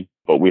are ready,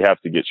 but we have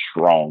to get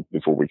strong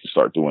before we can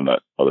start doing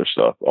that other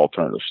stuff,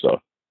 alternative stuff.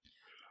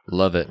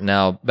 Love it.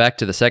 Now, back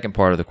to the second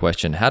part of the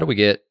question. How do we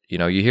get, you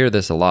hear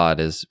this a lot,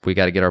 is we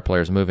got to get our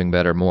players moving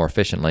better, more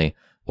efficiently.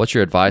 What's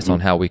your advice on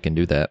how we can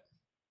do that?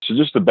 So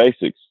just the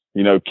basics,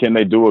 can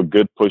they do a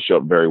good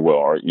push-up very well?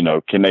 Or,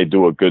 can they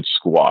do a good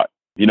squat?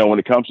 When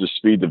it comes to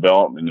speed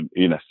development and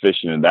being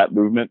efficient in that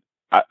movement,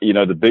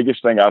 the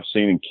biggest thing I've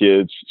seen in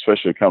kids,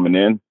 especially coming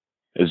in,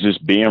 is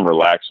just being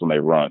relaxed when they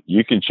run.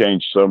 You can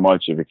change so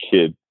much if a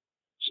kid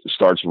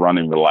starts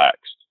running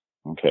relaxed.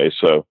 Okay.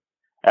 So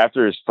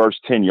after his first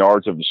 10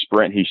 yards of the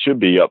sprint, he should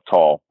be up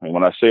tall. And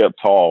when I say up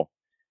tall,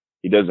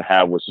 he doesn't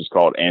have what's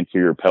called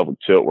anterior pelvic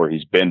tilt, where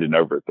he's bending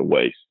over at the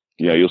waist.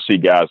 You'll see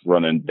guys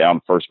running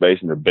down first base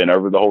and they're bent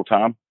over the whole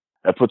time.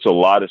 That puts a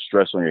lot of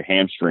stress on your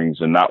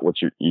hamstrings and not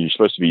what you're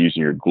supposed to be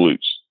using your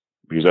glutes,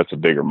 because that's a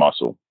bigger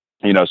muscle.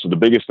 So the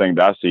biggest thing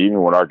that I see,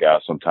 even with our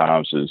guys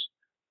sometimes, is,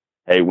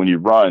 hey, when you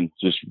run,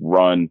 just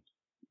run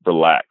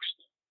relaxed.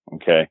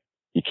 Okay.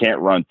 You can't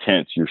run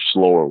tense. You're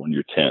slower when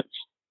you're tense.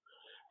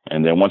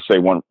 And then once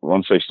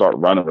they start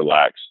running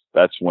relaxed,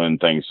 that's when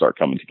things start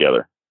coming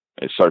together.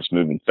 It starts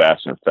moving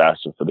faster and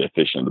faster for the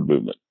efficient of the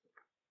movement.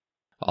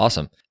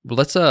 Awesome. Well,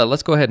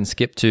 let's go ahead and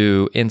skip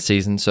to in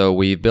season. So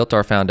we've built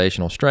our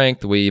foundational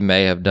strength. We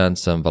may have done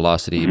some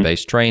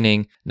velocity-based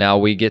training. Now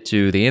we get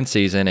to the in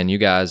season, and you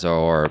guys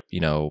are,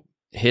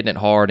 hitting it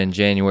hard in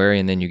January,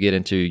 and then you get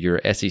into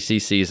your SEC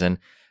season.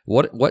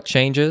 What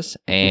changes,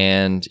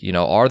 and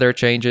are there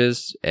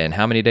changes, and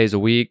how many days a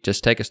week?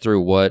 Just take us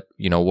through what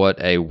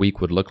a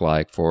week would look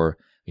like for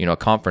a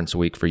conference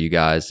week for you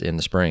guys in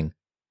the spring.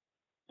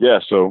 Yeah,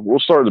 so we'll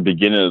start at the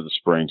beginning of the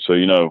spring. So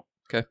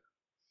okay,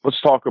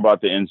 let's talk about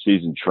the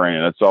in-season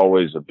training. That's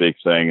always a big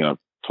thing, and I've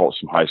taught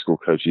some high school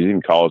coaches,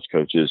 even college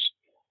coaches.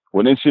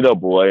 With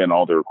NCAA and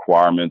all the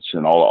requirements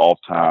and all the off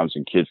times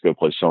and kids go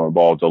play summer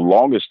ball, the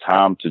longest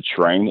time to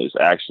train is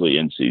actually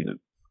in season.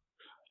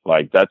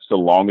 Like, that's the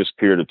longest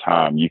period of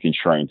time you can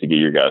train to get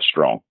your guys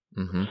strong.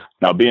 Mm-hmm.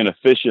 Now, being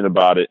efficient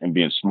about it and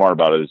being smart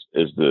about it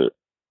is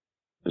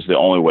the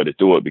only way to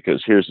do it,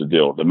 because here's the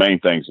deal. The main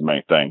thing is the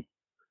main thing.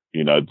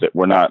 That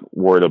we're not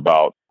worried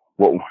about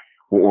what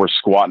we're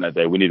squatting that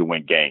day. We need to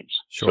win games.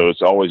 Sure. So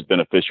it's always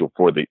beneficial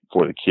for the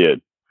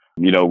kid.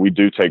 We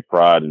do take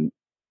pride in,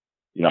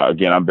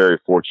 again, I'm very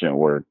fortunate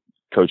where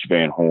Coach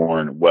Van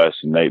Horn, Wes,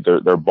 and Nate,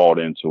 they're bought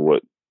into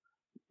what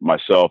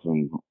myself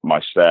and my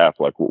staff,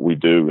 like what we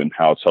do and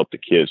how it's helped the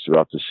kids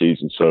throughout the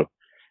season. So,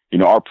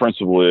 our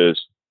principle is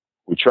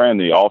we train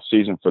the off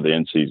season for the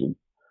in season.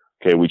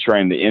 Okay. We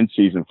train the in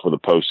season for the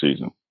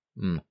postseason.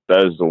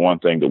 That is the one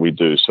thing that we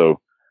do. So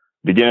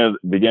beginning of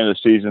the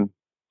season,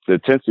 the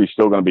intensity is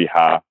still going to be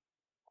high.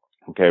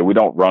 Okay. We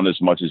don't run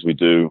as much as we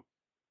do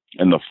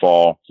in the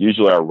fall.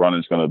 Usually our run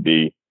is going to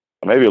be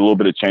maybe a little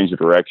bit of change of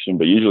direction,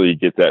 but usually you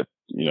get that,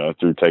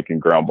 through taking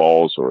ground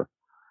balls or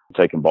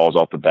taking balls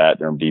off the bat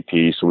during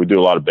BP. So we do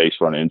a lot of base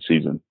run in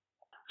season.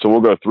 So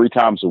we'll go 3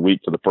 times a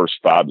week for the first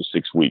 5 to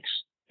 6 weeks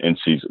in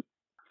season.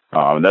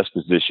 And that's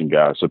position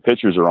guys. So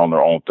pitchers are on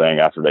their own thing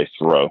after they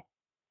throw.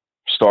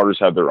 Starters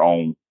have their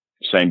own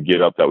same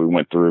get up that we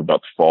went through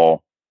about the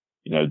fall,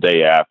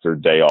 day after,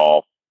 day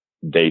off,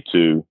 day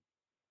 2,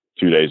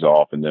 2 days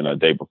off, and then a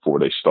day before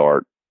they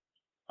start.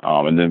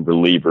 And then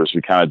relievers,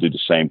 we kind of do the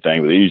same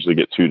thing, but they usually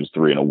get 2 to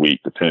 3 in a week,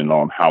 depending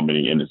on how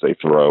many innings they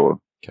throw or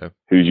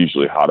who's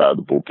usually hot out of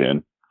the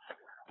bullpen.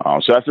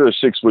 So after the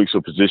 6 weeks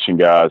of position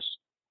guys,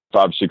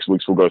 5 to 6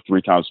 weeks, we'll go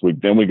 3 times a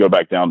week. Then we go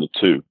back down to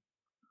 2.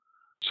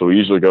 So we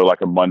usually go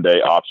like a Monday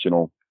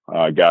optional.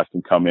 Guys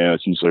can come in.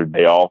 It's usually a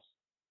day off.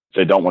 If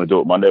they don't want to do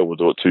it Monday, we'll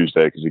do it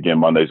Tuesday because, again,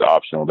 Monday's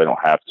optional. They don't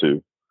have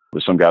to.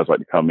 But some guys like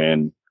to come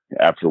in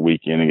after the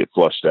weekend and get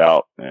flushed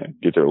out and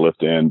get their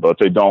lift in. But if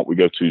they don't, we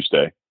go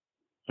Tuesday.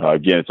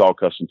 Again, it's all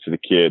custom to the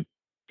kid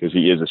because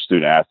he is a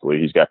student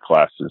athlete. He's got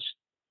classes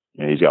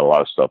and he's got a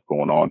lot of stuff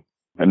going on.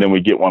 And then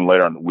we get one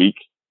later in the week.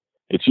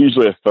 It's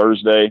usually a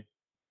Thursday.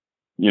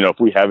 If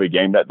we have a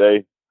game that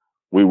day,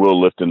 we will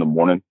lift in the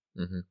morning.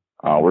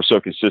 We're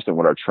so consistent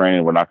with our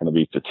training. We're not going to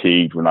be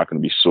fatigued. We're not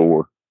going to be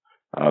sore.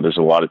 There's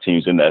a lot of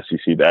teams in the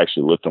SEC that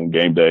actually lift on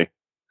game day.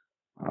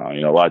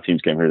 A lot of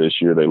teams came here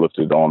this year. They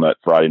lifted on that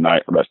Friday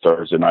night or that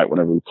Thursday night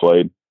whenever we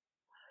played.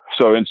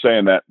 So in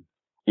saying that,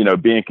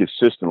 being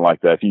consistent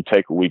like that, if you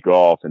take a week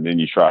off and then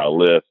you try to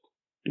lift,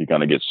 you're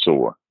going to get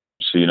sore.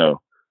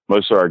 So,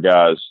 most of our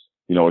guys,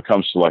 when it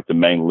comes to like the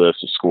main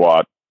lifts, a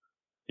squat,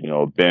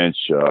 a bench,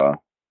 a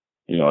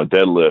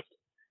deadlift,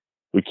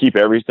 we keep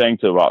everything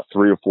to about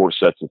 3 or 4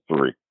 sets of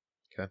 3.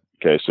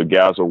 Okay. So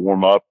guys will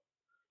warm up,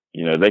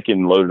 they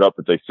can load it up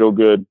if they feel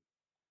good.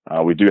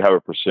 We do have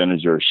a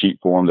percentage or a sheet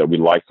for them that we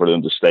like for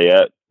them to stay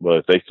at, but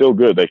if they feel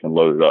good, they can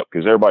load it up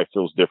because everybody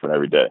feels different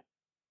every day.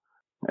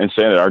 And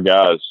saying that our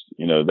guys,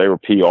 they were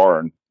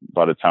PRing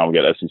by the time we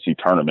got SEC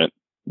tournament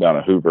down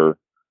in Hoover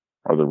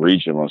or the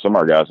regional, and some of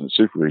our guys in the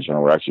super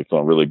regional were actually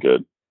feeling really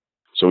good.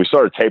 So we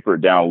started to taper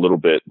it down a little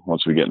bit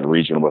once we get in the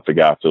regional. If the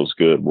guy feels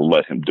good, we'll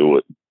let him do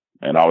it.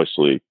 And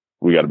obviously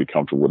we got to be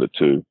comfortable with it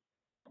too.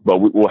 But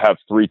we'll have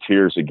 3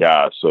 tiers of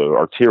guys. So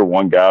our tier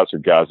 1 guys are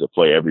guys that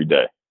play every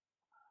day.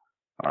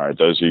 All right.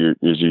 Those are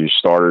your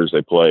starters.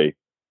 They play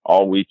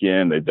all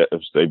weekend.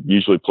 They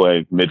usually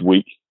play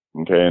midweek.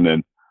 Okay. And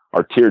then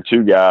our tier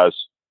 2 guys,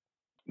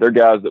 they're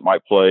guys that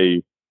might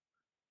play,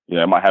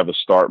 might have a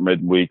start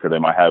midweek or they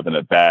might have an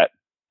at bat,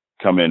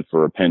 come in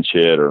for a pinch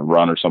hit or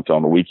run or something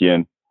on the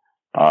weekend.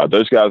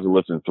 Those guys are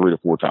lifting 3 to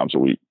 4 times a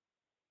week.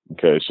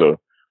 Okay. So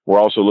we're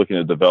also looking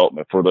at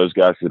development for those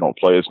guys who don't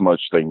play as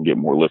much. They can get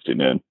more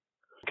lifting in.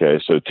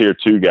 Okay. So tier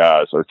 2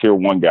 guys or tier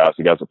 1 guys,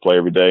 the guys that play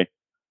every day,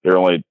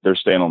 they're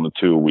staying on the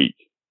 2 a week.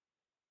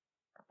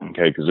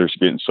 Okay. Cause they're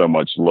getting so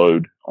much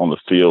load on the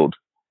field.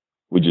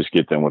 We just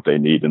get them what they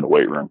need in the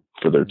weight room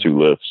for their 2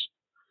 lifts.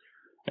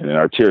 And then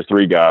our tier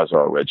 3 guys are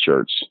our red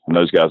shirts, and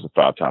those guys are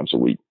 5 times a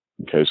week.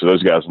 Okay. So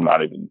those guys are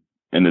not even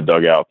in the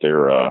dugout.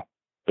 They're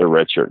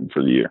red shirting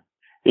for the year.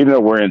 Even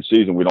though we're in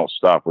season, we don't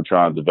stop. We're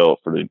trying to develop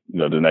for the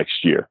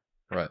next year.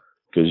 Right.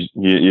 Cause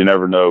you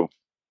never know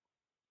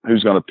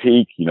who's going to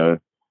peak.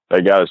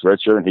 That guy that's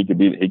red shirt, he could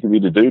be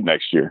the dude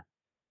next year.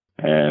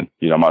 And,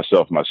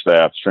 myself and my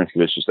staff, strength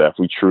and conditioning staff,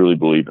 we truly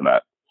believe in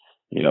that.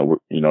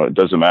 It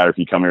doesn't matter if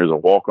you come here as a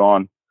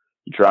walk-on,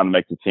 you're trying to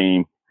make the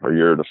team, or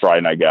you're the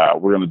Friday night guy.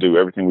 We're going to do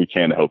everything we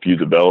can to help you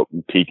develop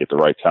and peak at the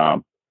right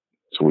time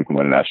so we can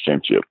win a national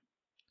championship.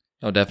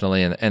 Oh,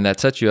 definitely. And that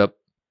sets you up,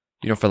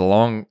 for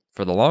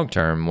the long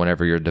term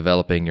whenever you're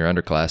developing your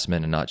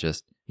underclassmen and not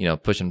just,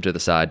 pushing them to the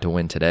side to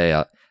win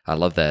today. I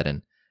love that.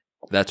 And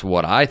that's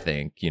what I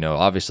think,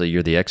 obviously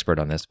you're the expert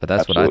on this, but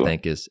that's Absolutely. What I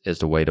think is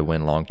the way to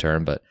win long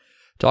term. But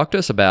talk to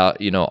us about,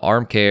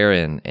 arm care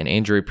and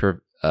injury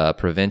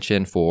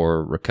prevention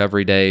for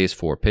recovery days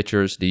for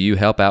pitchers. Do you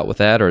help out with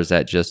that, or is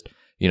that just,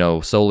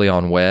 solely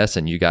on Wes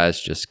and you guys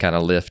just kind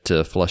of lift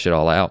to flush it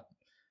all out?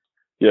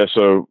 Yeah.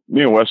 So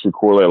me and Wes, we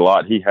correlate a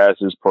lot. He has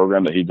his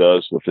program that he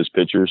does with his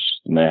pitchers,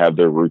 and they have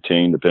their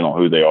routine depending on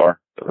who they are.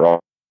 They're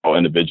all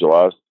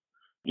individualized.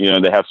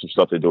 They have some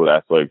stuff they do with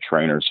athletic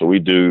trainers. So we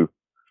do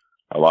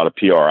a lot of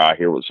PRI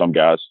here with some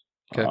guys.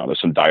 Okay.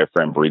 There's some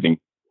diaphragm breathing.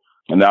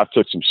 And I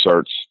took some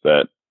certs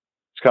that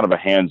it's kind of a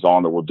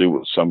hands-on that we'll do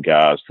with some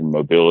guys from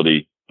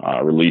mobility,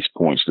 release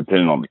points,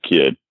 depending on the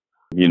kid.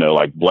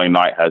 Like Blaine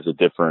Knight has a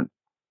different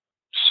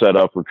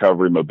setup,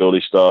 recovery,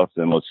 mobility stuff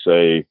than, let's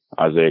say,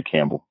 Isaiah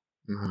Campbell.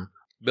 Mm-hmm.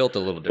 Built a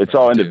little different. It's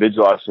all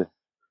individualized.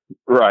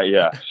 Right.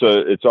 Yeah. So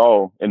it's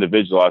all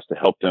individualized to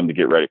help them to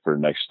get ready for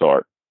the next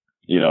start.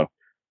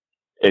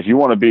 If you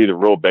want to be the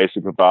real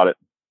basic about it,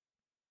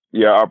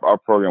 yeah, our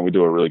program, we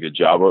do a really good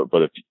job of it.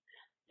 But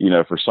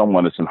if, for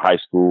someone that's in high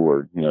school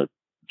or,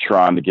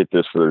 trying to get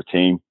this for their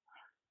team,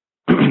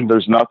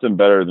 there's nothing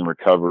better than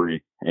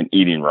recovery and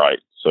eating right.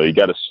 So you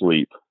got to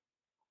sleep.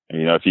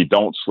 And, if you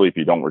don't sleep,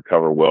 you don't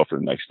recover well for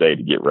the next day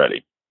to get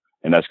ready.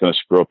 And that's going to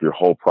screw up your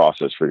whole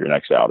process for your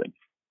next outing.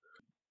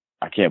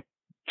 I can't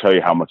tell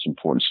you how much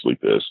important sleep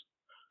is.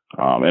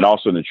 And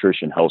also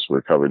nutrition helps with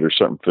recovery. There's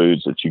certain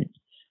foods that you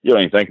don't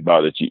even think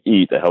about that you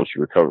eat that helps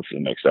you recover for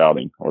the next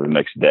outing or the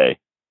next day.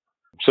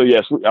 So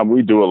yes,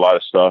 we do a lot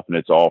of stuff, and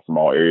it's all from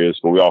all areas,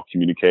 but we all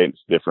communicate.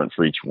 It's different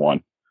for each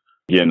one.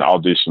 Again, I'll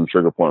do some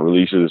trigger point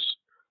releases.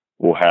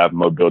 We'll have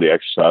mobility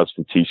exercise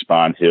for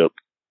T-spine, hip.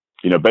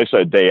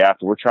 Basically a day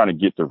after, we're trying to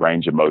get the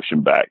range of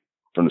motion back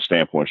from the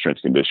standpoint of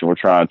strength condition. We're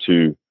trying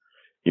to,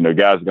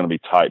 guys are going to be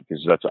tight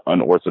because that's an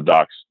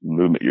unorthodox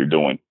movement you're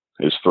doing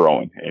is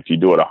throwing. If you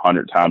do it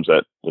 100 times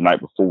the night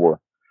before,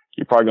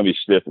 you're probably going to be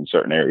stiff in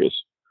certain areas.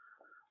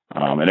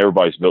 And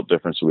everybody's built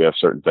different, so we have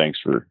certain things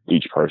for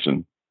each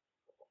person.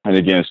 And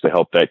again, it's to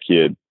help that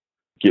kid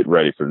get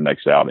ready for the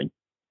next outing,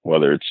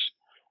 whether if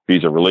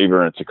he's a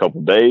reliever and it's a couple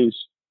of days,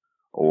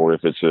 or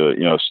if it's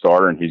a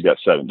starter and he's got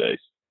 7 days.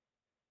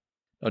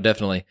 Oh,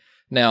 definitely.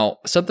 Now,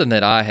 something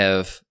that I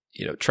have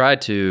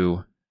tried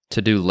to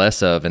do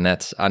less of, and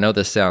that's, I know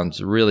this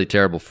sounds really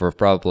terrible for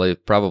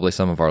probably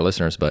some of our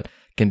listeners, but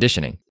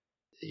conditioning.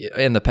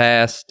 In the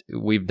past,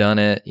 we've done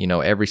it,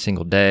 every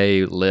single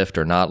day, lift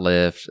or not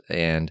lift.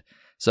 And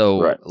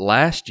so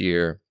Last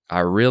year, I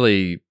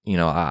really,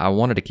 I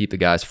wanted to keep the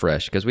guys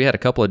fresh because we had a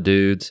couple of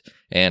dudes,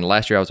 and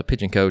last year I was a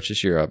pitching coach.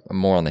 This year I'm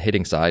more on the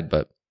hitting side,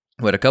 but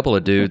we had a couple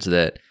of dudes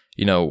that,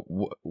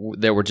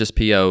 they were just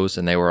POs,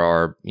 and they were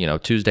our,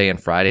 Tuesday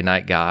and Friday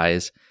night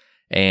guys.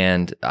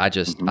 And I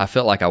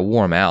felt like I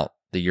wore them out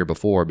the year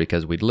before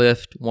because we'd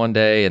lift one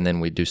day and then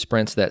we'd do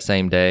sprints that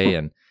same day.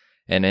 And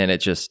then it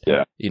just,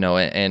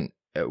 and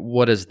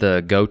what is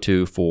the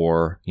go-to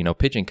for,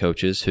 pitching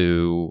coaches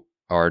who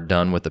are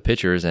done with the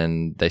pitchers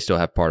and they still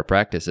have part of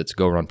practice? It's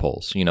go run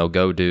poles,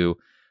 go do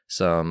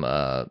some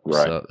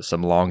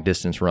long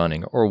distance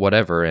running or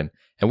whatever. And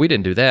we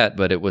didn't do that,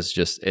 but it's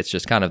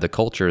just kind of the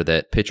culture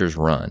that pitchers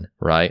run.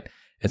 Right.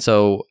 And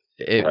so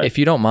if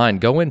you don't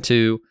mind, go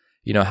into,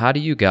 how do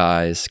you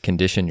guys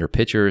condition your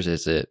pitchers?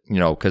 Is it,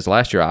 because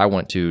last year I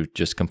went to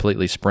just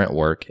completely sprint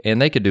work,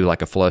 and they could do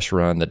like a flush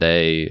run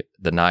the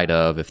night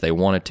of if they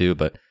wanted to,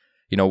 but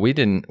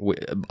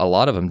a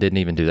lot of them didn't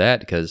even do that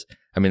because,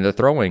 they're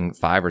throwing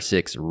 5 or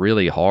 6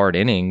 really hard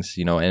innings,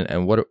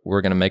 and what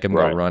we're going to make them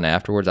go run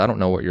afterwards. I don't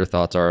know what your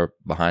thoughts are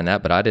behind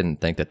that, but I didn't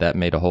think that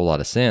made a whole lot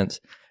of sense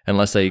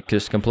unless they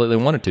just completely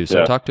wanted to.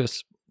 So talk to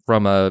us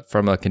from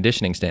a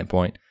conditioning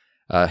standpoint.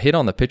 Hit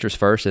on the pitchers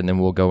first, and then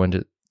we'll go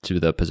into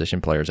the position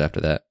players after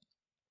that.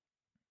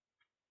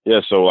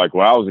 Yeah. So like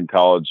when I was in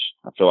college,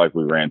 I feel like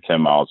we ran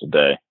 10 miles a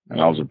day, and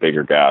I was a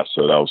bigger guy,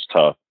 so that was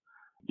tough.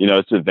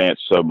 It's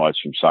advanced so much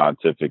from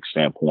scientific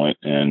standpoint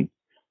and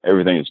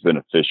everything is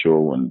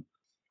beneficial. And,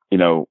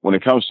 when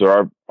it comes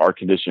to our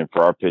conditioning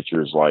for our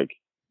pitchers, like,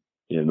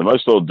 the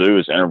most they'll do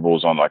is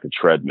intervals on like a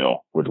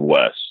treadmill with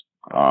Wes.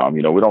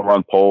 We don't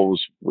run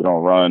poles. We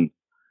don't run,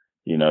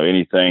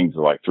 anything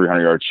to like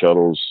 300-yard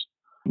shuttles.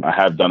 I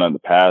have done it in the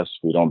past.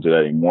 We don't do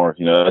that anymore.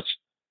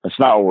 That's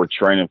not what we're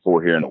training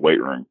for here in the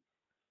weight room.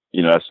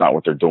 That's not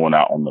what they're doing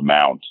out on the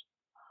mound.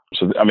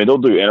 So, they'll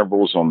do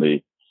intervals on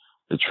the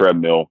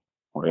treadmill,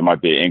 or it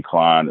might be an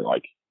incline at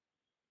like,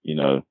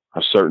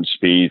 a certain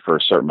speed for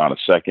a certain amount of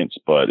seconds,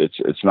 but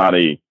it's not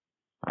a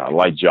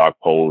light jog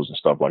poles and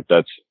stuff like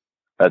that.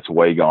 That's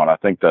way gone. I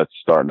think that's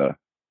starting to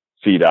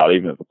feed out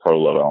even at the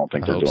pro level. I don't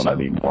think they're doing that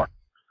anymore.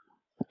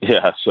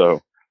 Yeah.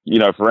 So,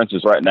 for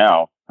instance, right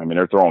now,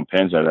 they're throwing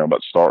pins out there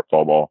about start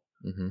fall ball.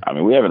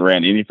 Mm-hmm. We haven't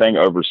ran anything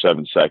over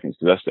 7 seconds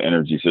because that's the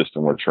energy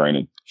system we're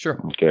training.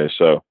 Sure. Okay.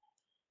 So,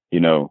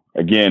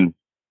 again,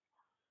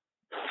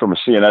 from a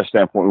CNS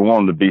standpoint, we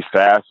want them to be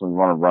fast and we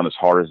want to run as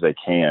hard as they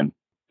can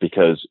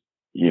because,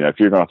 if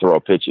you're going to throw a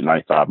pitch at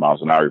 95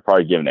 miles an hour, you're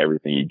probably giving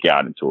everything you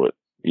got into it,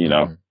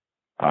 Mm-hmm.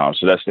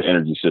 So that's the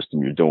energy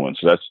system you're doing.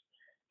 So that's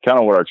kind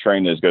of what our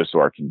training is, goes to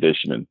our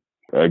conditioning.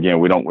 Again,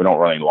 we don't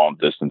run any long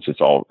distance.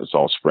 It's all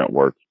sprint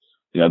work.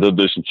 They'll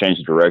do some change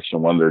of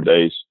direction one of their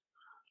days,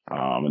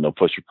 and they'll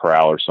push a per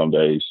hour some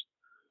days,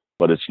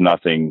 but it's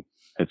nothing.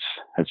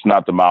 It's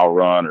not the mile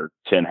run or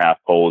 10 half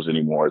poles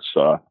anymore.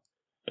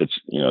 It's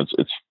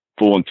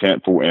full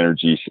intent, full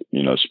energy,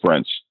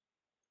 sprints.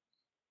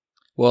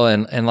 Well,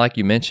 and like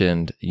you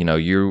mentioned,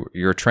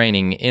 you're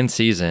training in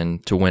season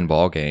to win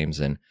ball games,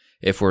 and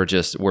if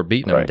we're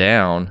beating them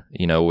down,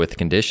 with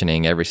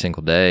conditioning every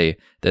single day,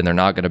 then they're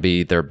not going to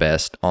be their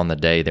best on the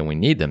day that we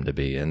need them to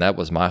be. And that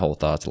was my whole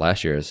thoughts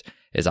last year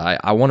is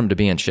I want them to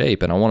be in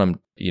shape, and I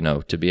want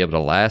them, to be able to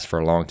last for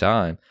a long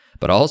time,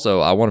 but also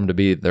I want them to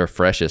be their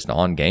freshest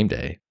on game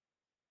day.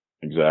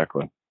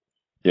 Exactly.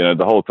 The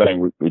whole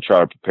thing we try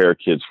to prepare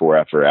kids for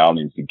after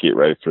outings to get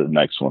ready for the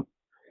next one.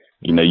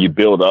 You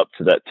build up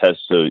to that test.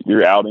 So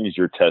your outing is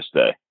your test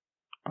day.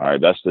 All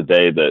right. That's the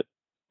day that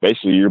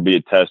basically you'll be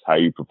a test how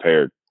you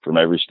prepared from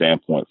every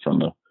standpoint,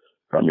 from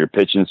your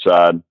pitching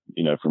side,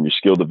 from your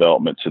skill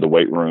development to the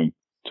weight room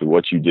to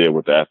what you did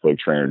with the athletic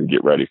trainer to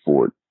get ready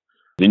for it.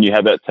 Then you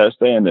have that test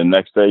day, and then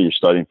next day you're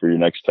studying for your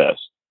next test.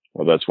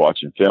 Well, that's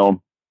watching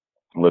film,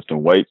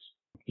 lifting weights.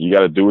 You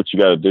got to do what you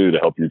got to do to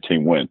help your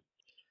team win.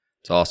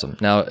 It's awesome.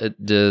 Now,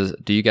 do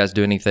you guys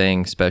do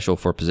anything special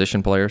for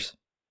position players?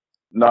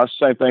 No, it's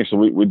the same thing. So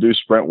we do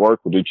sprint work.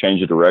 We do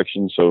change of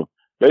direction. So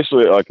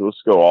basically,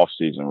 let's go off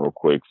season real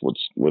quick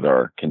with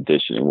our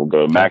conditioning. We'll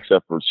go max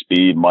effort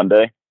speed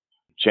Monday,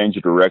 change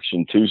of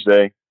direction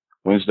Tuesday,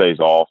 Wednesday's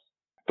off.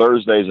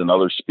 Thursday's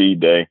another speed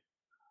day.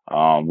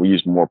 We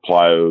use more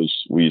plyos.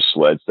 We use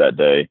sleds that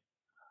day.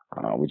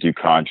 We do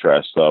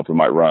contrast stuff. We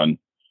might run,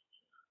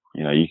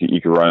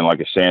 you could run like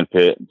a sand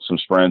pit, some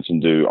sprints,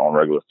 and do on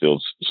regular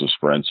fields some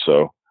sprints.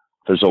 So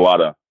there's a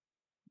lot of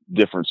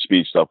different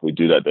speed stuff we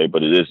do that day,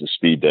 but it is a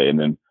speed day. And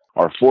then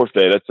our fourth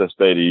day, that's that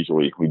day that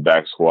usually we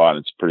back squat.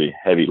 It's a pretty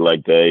heavy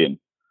leg day, and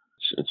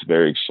it's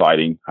very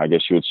exciting, I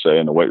guess you would say,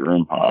 in the weight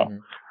room.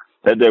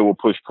 That day we'll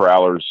push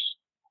prowlers.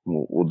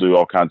 We'll do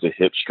all kinds of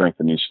hip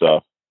strengthening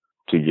stuff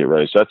to get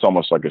ready. So that's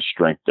almost like a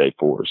strength day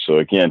for us. So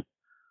again,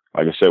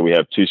 like I said, we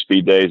have 2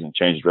 speed days and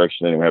change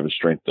direction, and we have a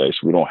strength day.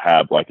 So we don't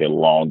have like a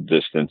long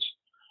distance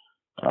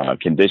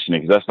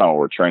conditioning, because that's not what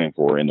we're training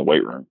for in the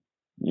weight room.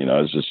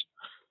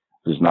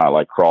 It's not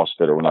like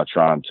CrossFit, or we're not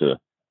trying to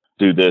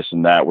do this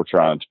and that. We're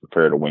trying to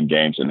prepare to win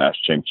games and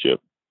national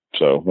championship.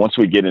 So once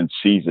we get in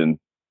season,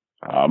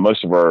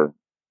 most of our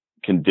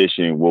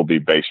conditioning will be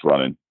base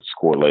running. It's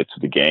correlated to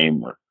the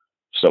game or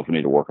stuff we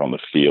need to work on the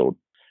field.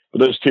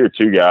 But those tier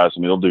 2 guys,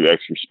 they'll do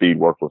extra speed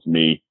work with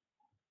me,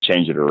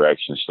 change of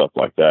direction, stuff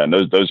like that. And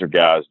those are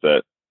guys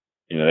that,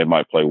 they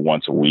might play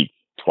once a week,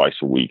 twice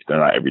a week. They're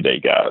not everyday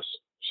guys.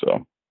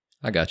 So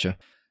I gotcha.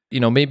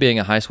 Me being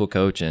a high school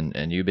coach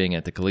and you being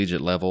at the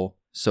collegiate level,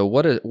 so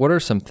what are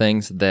some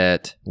things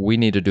that we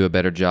need to do a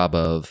better job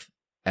of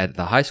at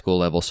the high school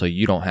level so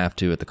you don't have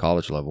to at the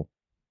college level?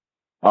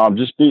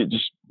 Just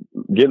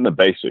getting the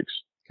basics.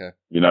 Okay.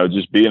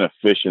 Just being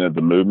efficient at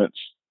the movements,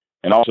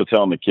 and also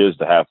telling the kids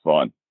to have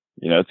fun.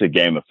 It's a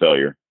game of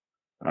failure.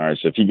 All right.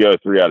 So if you go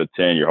 3 out of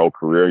 10 your whole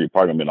career, you're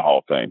probably gonna be in the Hall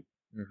of Fame.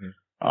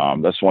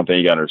 Mm-hmm. That's one thing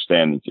you got to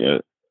understand.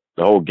 The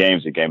whole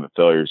game's a game of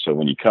failure. So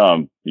when you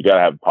come, you got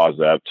to have a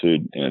positive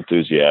attitude and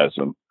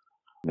enthusiasm.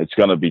 It's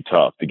going to be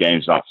tough. The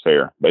game's not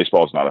fair.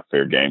 Baseball's not a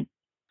fair game.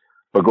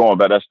 But going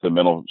back, that's the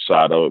mental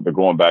side of it. But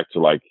going back to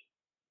like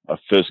a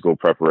physical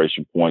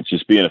preparation point,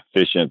 just being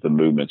efficient at the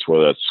movements,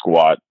 whether that's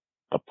squat,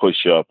 a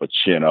push up, a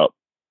chin up,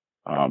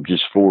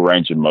 just full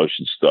range of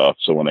motion stuff.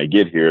 So when they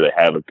get here, they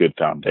have a good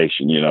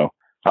foundation.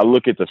 I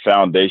look at the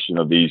foundation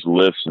of these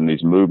lifts and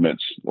these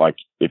movements like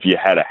if you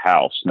had a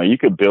house. Now, you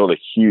could build a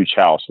huge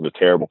house with a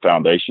terrible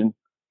foundation.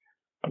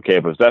 Okay,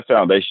 but if that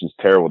foundation is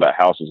terrible, that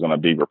house is going to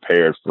be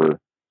repaired for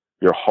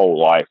your whole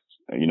life,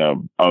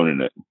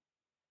 owning it.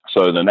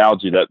 So the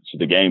analogy to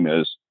the game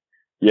is,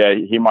 yeah,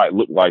 he might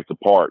look like the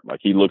part, like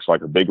he looks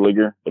like a big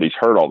leaguer, but he's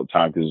hurt all the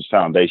time because his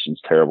foundation's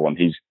terrible, and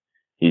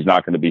he's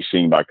not going to be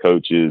seen by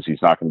coaches.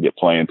 He's not going to get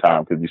playing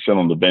time because he's sitting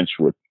on the bench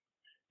with,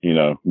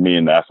 me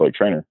and the athletic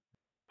trainer.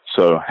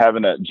 So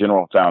having that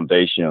general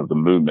foundation of the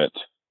movement,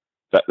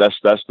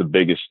 that's the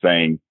biggest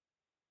thing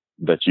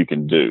that you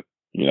can do.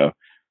 The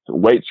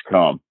weights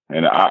come,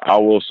 and I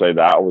will say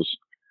that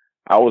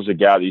I was a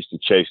guy that used to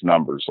chase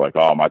numbers like,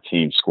 oh, my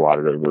team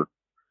squatted over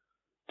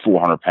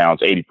 400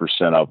 pounds, 80%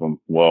 of them.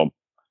 Well,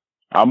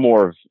 I'm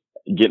more of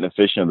getting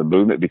efficient in the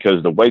movement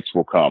because the weights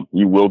will come.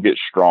 You will get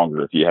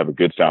stronger if you have a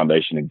good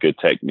foundation and good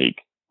technique.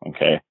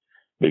 Okay.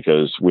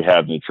 Because we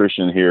have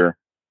nutrition here.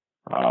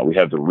 We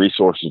have the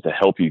resources to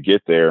help you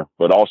get there,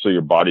 but also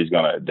your body's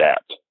going to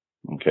adapt.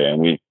 Okay. And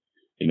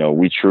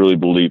we truly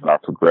believe in our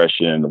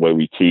progression, the way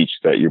we teach,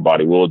 that your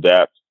body will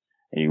adapt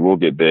and you will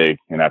get big.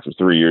 And after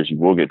 3 years, you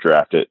will get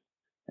drafted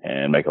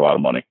and make a lot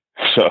of money.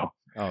 So,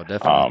 oh,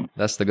 definitely.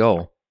 That's the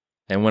goal.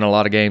 And win a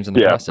lot of games in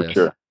the process.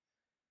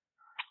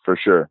 For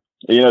sure.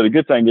 The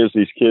good thing is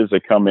these kids,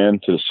 they come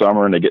into the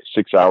summer and they get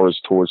 6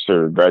 hours towards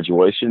their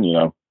graduation,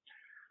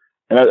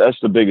 and that's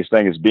the biggest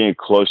thing, is being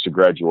close to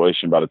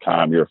graduation by the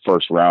time you're a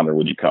first rounder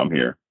when you come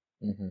here,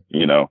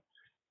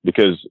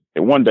 because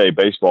one day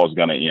baseball is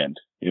going to end.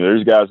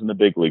 There's guys in the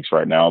big leagues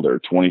right now. They're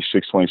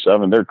 26,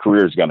 27. Their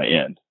career is going to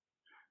end.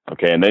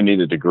 Okay. And they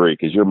need a degree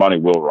because your money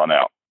will run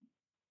out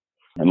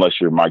unless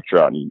you're Mike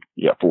Trout and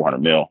you got 400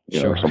 mil,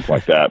 or something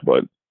like that.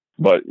 But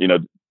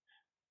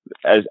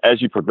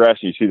as you progress,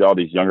 you see all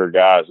these younger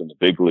guys in the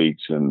big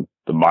leagues and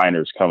the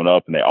minors coming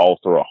up, and they all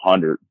throw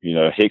 100.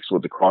 Hicks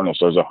with the Cardinals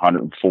throws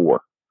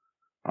 104.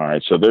 All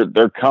right, so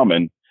they're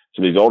coming.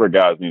 So these older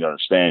guys need to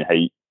understand,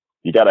 hey,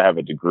 you got to have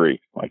a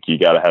degree, like you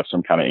got to have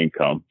some kind of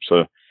income.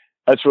 So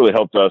that's really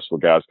helped us when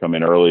guys come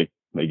in early.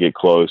 They get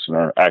close, and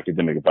our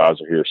academic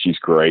advisor here, she's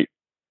great.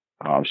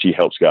 She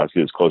helps guys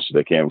get as close as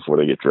they can before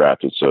they get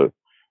drafted. So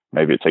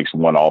maybe it takes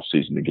one off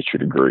season to get your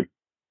degree.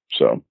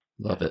 So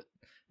love it.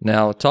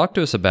 Now, talk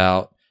to us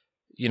about,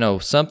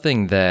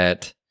 something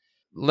that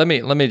let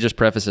me just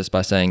preface this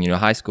by saying,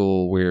 high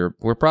school,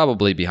 we're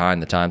probably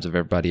behind the times of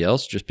everybody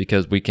else just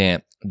because we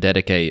can't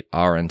dedicate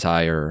our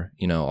entire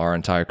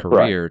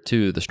career Right.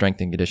 to the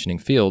strength and conditioning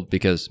field,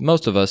 because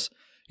most of us,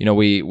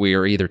 we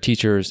are either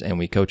teachers and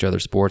we coach other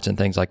sports and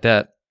things like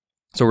that.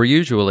 So we're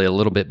usually a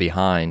little bit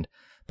behind.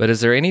 But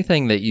is there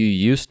anything that you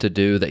used to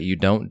do that you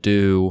don't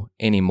do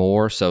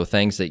anymore? So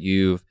things that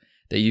you've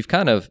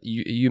kind of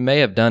you may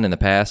have done in the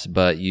past,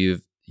 but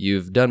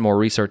you've done more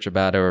research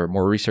about it, or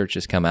more research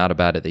has come out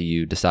about it, that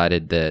you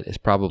decided that it's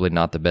probably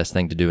not the best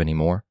thing to do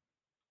anymore?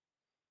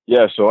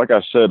 Yeah. So like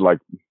I said, like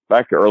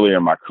back earlier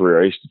in my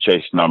career, I used to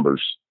chase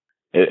numbers.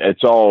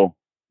 It's all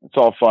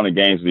fun and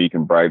games that you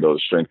can brag to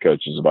those strength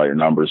coaches about your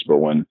numbers, but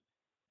when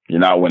you're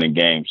not winning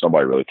games,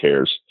 nobody really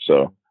cares.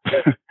 So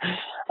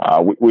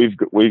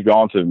we've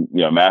gone to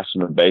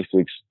mastering the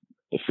basics,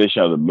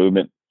 efficient of the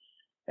movement,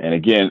 and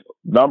again,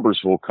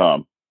 numbers will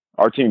come.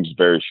 Our team's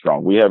very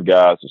strong. We have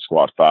guys that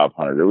squat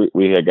 500.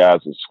 We have guys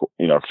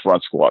that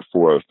front squat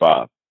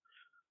 405.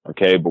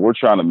 Okay, but we're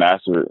trying to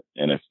master it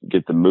and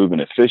get the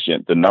movement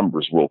efficient. The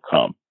numbers will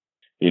come.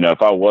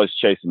 If I was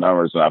chasing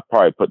numbers, then I'd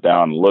probably put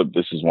down, look,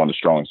 this is one of the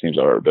strongest teams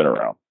I've ever been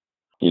around.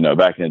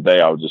 Back in the day,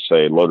 I would just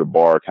say load the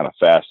bar, kind of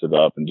fast it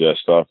up and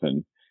just stuff.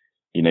 And,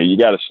 you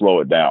got to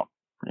slow it down.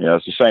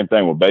 It's the same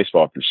thing with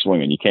baseball. If you're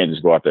swinging, you can't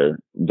just go out there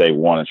day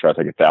one and try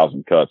to take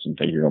 1,000 cuts and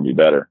think you're going to be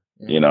better.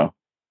 Mm-hmm.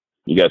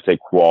 You got to take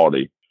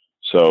quality.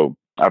 So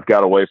I've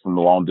got away from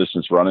the long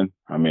distance running.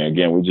 I mean,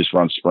 again, we just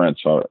run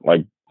sprints. So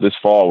like this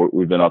fall,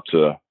 we've been up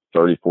to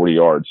 30, 40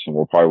 yards, and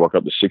we'll probably work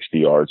up to 60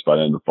 yards by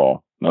the end of the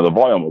fall. Now the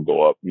volume will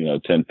go up,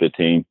 10,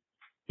 15.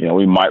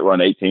 We might run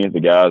 18 if the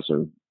guys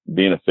are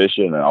being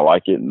efficient and I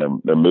like it and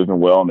they're moving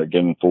well and they're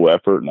giving full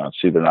effort and I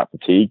see they're not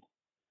fatigued.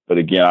 But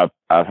again,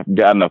 I've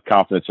got enough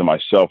confidence in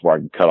myself where I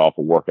can cut off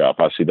a workout if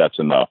I see that's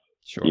enough.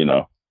 Sure.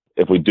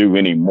 If we do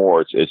any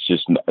more, it's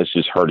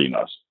just hurting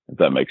us, if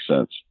that makes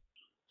sense.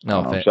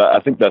 No, so I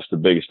think that's the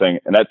biggest thing,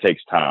 and that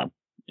takes time.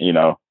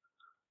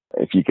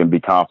 If you can be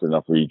confident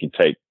enough where you can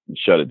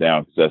shut it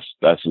down, because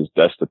that's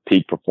the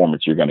peak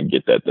performance you're going to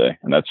get that day,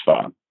 and that's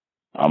fine.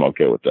 I'm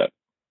okay with that.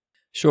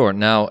 Sure.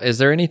 Now, is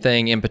there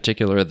anything in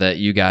particular that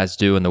you guys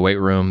do in the weight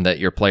room that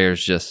your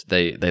players just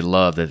they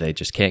love, that they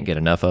just can't get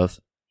enough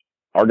of?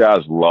 Our guys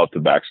love to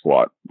back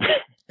squat.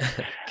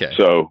 Okay.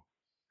 So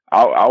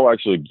I'll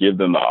actually give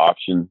them the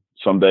option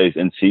some days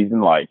in season,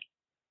 like,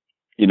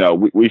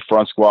 we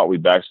front squat, we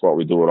back squat,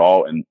 we do it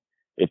all. And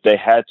if they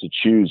had to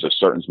choose a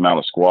certain amount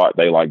of squat,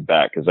 they like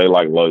back because they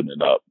like loading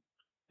it up,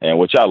 and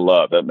which I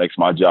love. That makes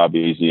my job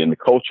easy. And the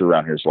culture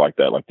around here is like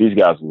that. Like these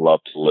guys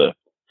love to lift.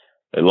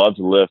 They love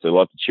to lift. They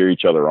love to cheer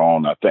each other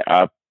on.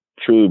 I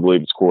truly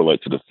believe it's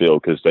correlated to the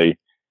field because they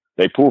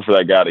pull for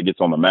that guy that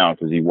gets on the mound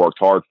because he worked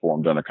hard for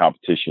them during a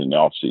competition in the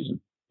off season,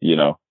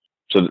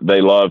 so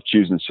they love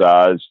choosing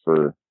sides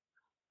for,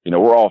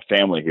 we're all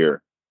family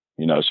here,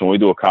 so when we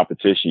do a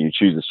competition, you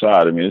choose a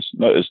side. I mean,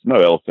 it's no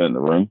elephant in the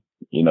room,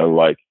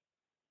 like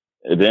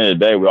at the end of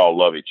the day, we all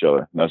love each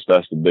other. That's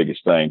the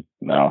biggest thing.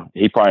 Now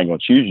he probably ain't going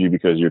to choose you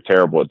because you're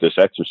terrible at this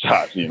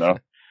exercise,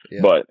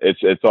 Yeah. But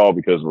it's all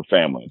because we're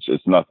family.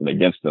 It's nothing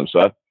against them.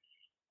 So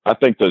I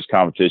think those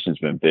competitions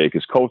been big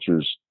because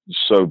culture's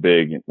so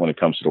big when it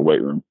comes to the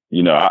weight room.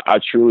 I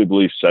truly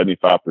believe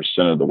 75%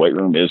 of the weight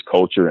room is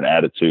culture and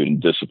attitude and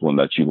discipline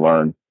that you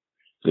learn.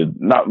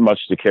 Not much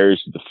that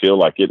carries to the field.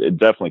 Like it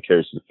definitely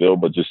carries to the field,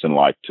 but just in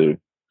life too.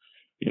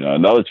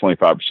 Another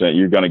 25%,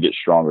 you're going to get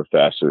stronger,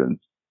 faster, and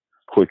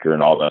quicker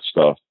and all that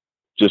stuff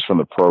just from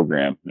the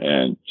program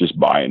and just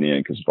buying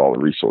in because of all the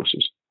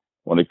resources.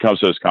 When it comes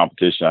to this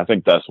competition, I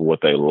think that's what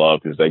they love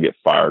because they get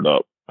fired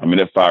up. I mean,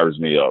 it fires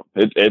me up.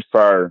 It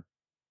fired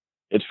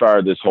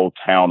this whole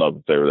town up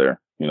if they were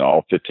there.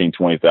 All 15,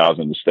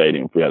 20,000 in the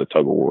stadium if we had a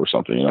tug of war or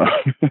something,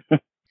 Well,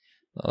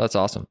 that's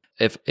awesome.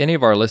 If any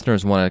of our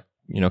listeners want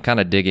to, kind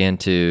of dig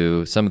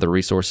into some of the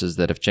resources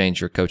that have changed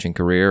your coaching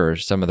career or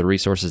some of the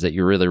resources that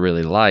you really,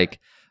 really like,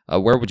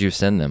 where would you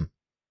send them?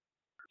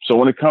 So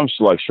when it comes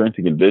to like strength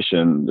and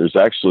condition, there's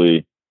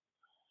actually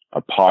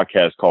a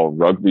podcast called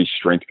Rugby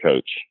Strength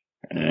Coach.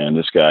 And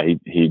this guy,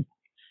 he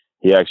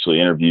actually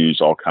interviews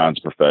all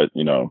kinds of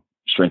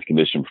strength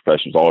conditioning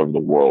professionals all over the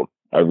world,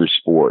 every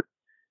sport.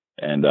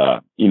 And,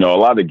 a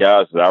lot of the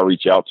guys that I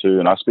reach out to,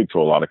 and I speak to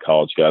a lot of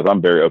college guys,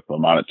 I'm very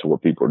open-minded to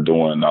what people are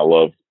doing. I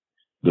love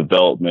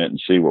development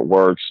and see what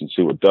works and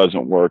see what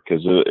doesn't work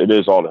because it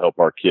is all to help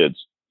our kids.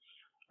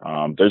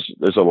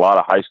 There's a lot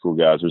of high school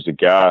guys. There's a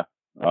guy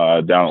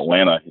down in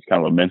Atlanta. He's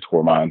kind of a mentor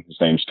of mine. His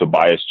name's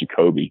Tobias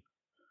Jacoby.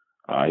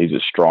 He's a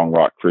Strong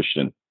Rock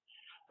Christian.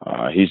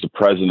 He's the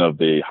president of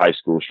the High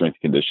School Strength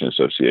and Conditioning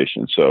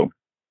Association. So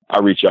I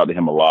reach out to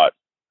him a lot,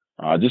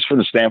 just from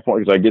the standpoint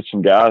because I get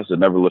some guys that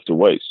never lifted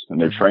weights and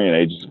their training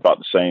age is about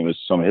the same as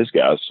some of his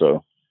guys.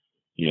 So,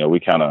 we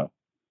kind of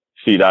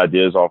feed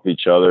ideas off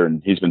each other,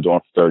 and he's been doing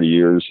it for 30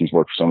 years. He's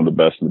worked for some of the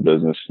best in the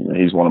business.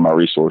 He's one of my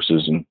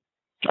resources. And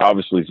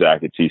obviously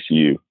Zach at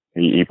TCU,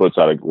 he puts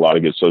out a lot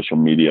of good social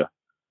media,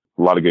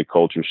 a lot of good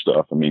culture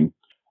stuff. I mean,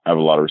 I have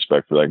a lot of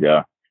respect for that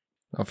guy.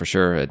 Oh, for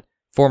sure.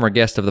 former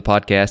guest of the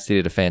podcast. He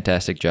did a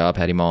fantastic job.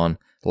 Had him on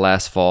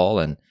last fall,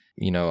 and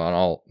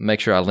I'll make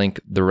sure I link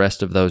the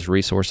rest of those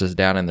resources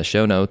down in the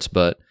show notes.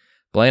 But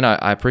Blaine,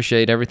 I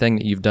appreciate everything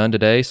that you've done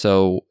today.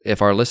 So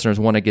if our listeners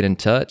want to get in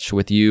touch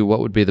with you, what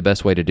would be the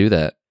best way to do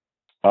that?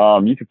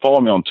 You can follow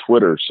me on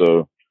Twitter.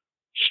 So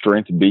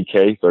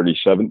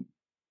StrengthBK37.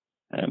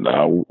 And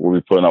we'll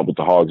be putting up what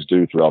the Hogs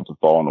do throughout the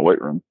fall in the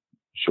weight room.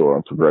 Sure,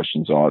 on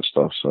progressions and all that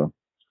stuff. So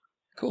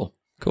Cool.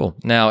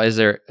 Now, is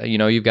there,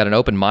 you've got an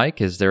open mic.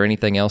 Is there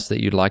anything else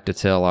that you'd like to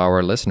tell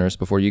our listeners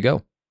before you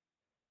go?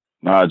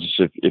 No, just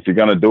if you're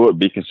going to do it,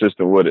 be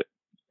consistent with it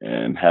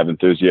and have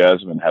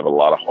enthusiasm and have a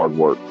lot of hard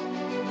work.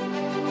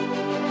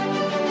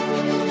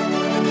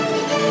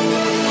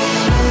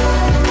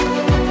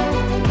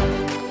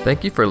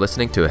 Thank you for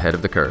listening to Ahead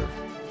of the Curve.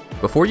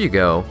 Before you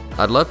go,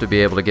 I'd love to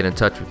be able to get in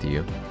touch with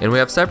you, and we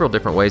have several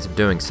different ways of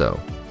doing so.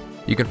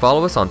 You can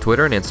follow us on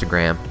Twitter and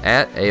Instagram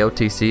at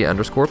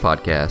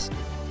AOTC_podcast.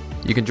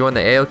 You can join the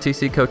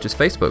AOTC Coaches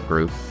Facebook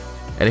group,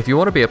 and if you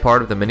want to be a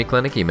part of the mini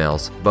clinic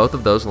emails, both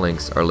of those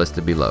links are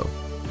listed below.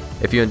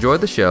 If you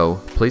enjoyed the show,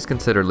 please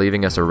consider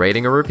leaving us a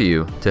rating or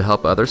review to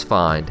help others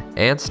find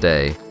and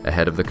stay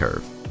ahead of the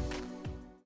curve.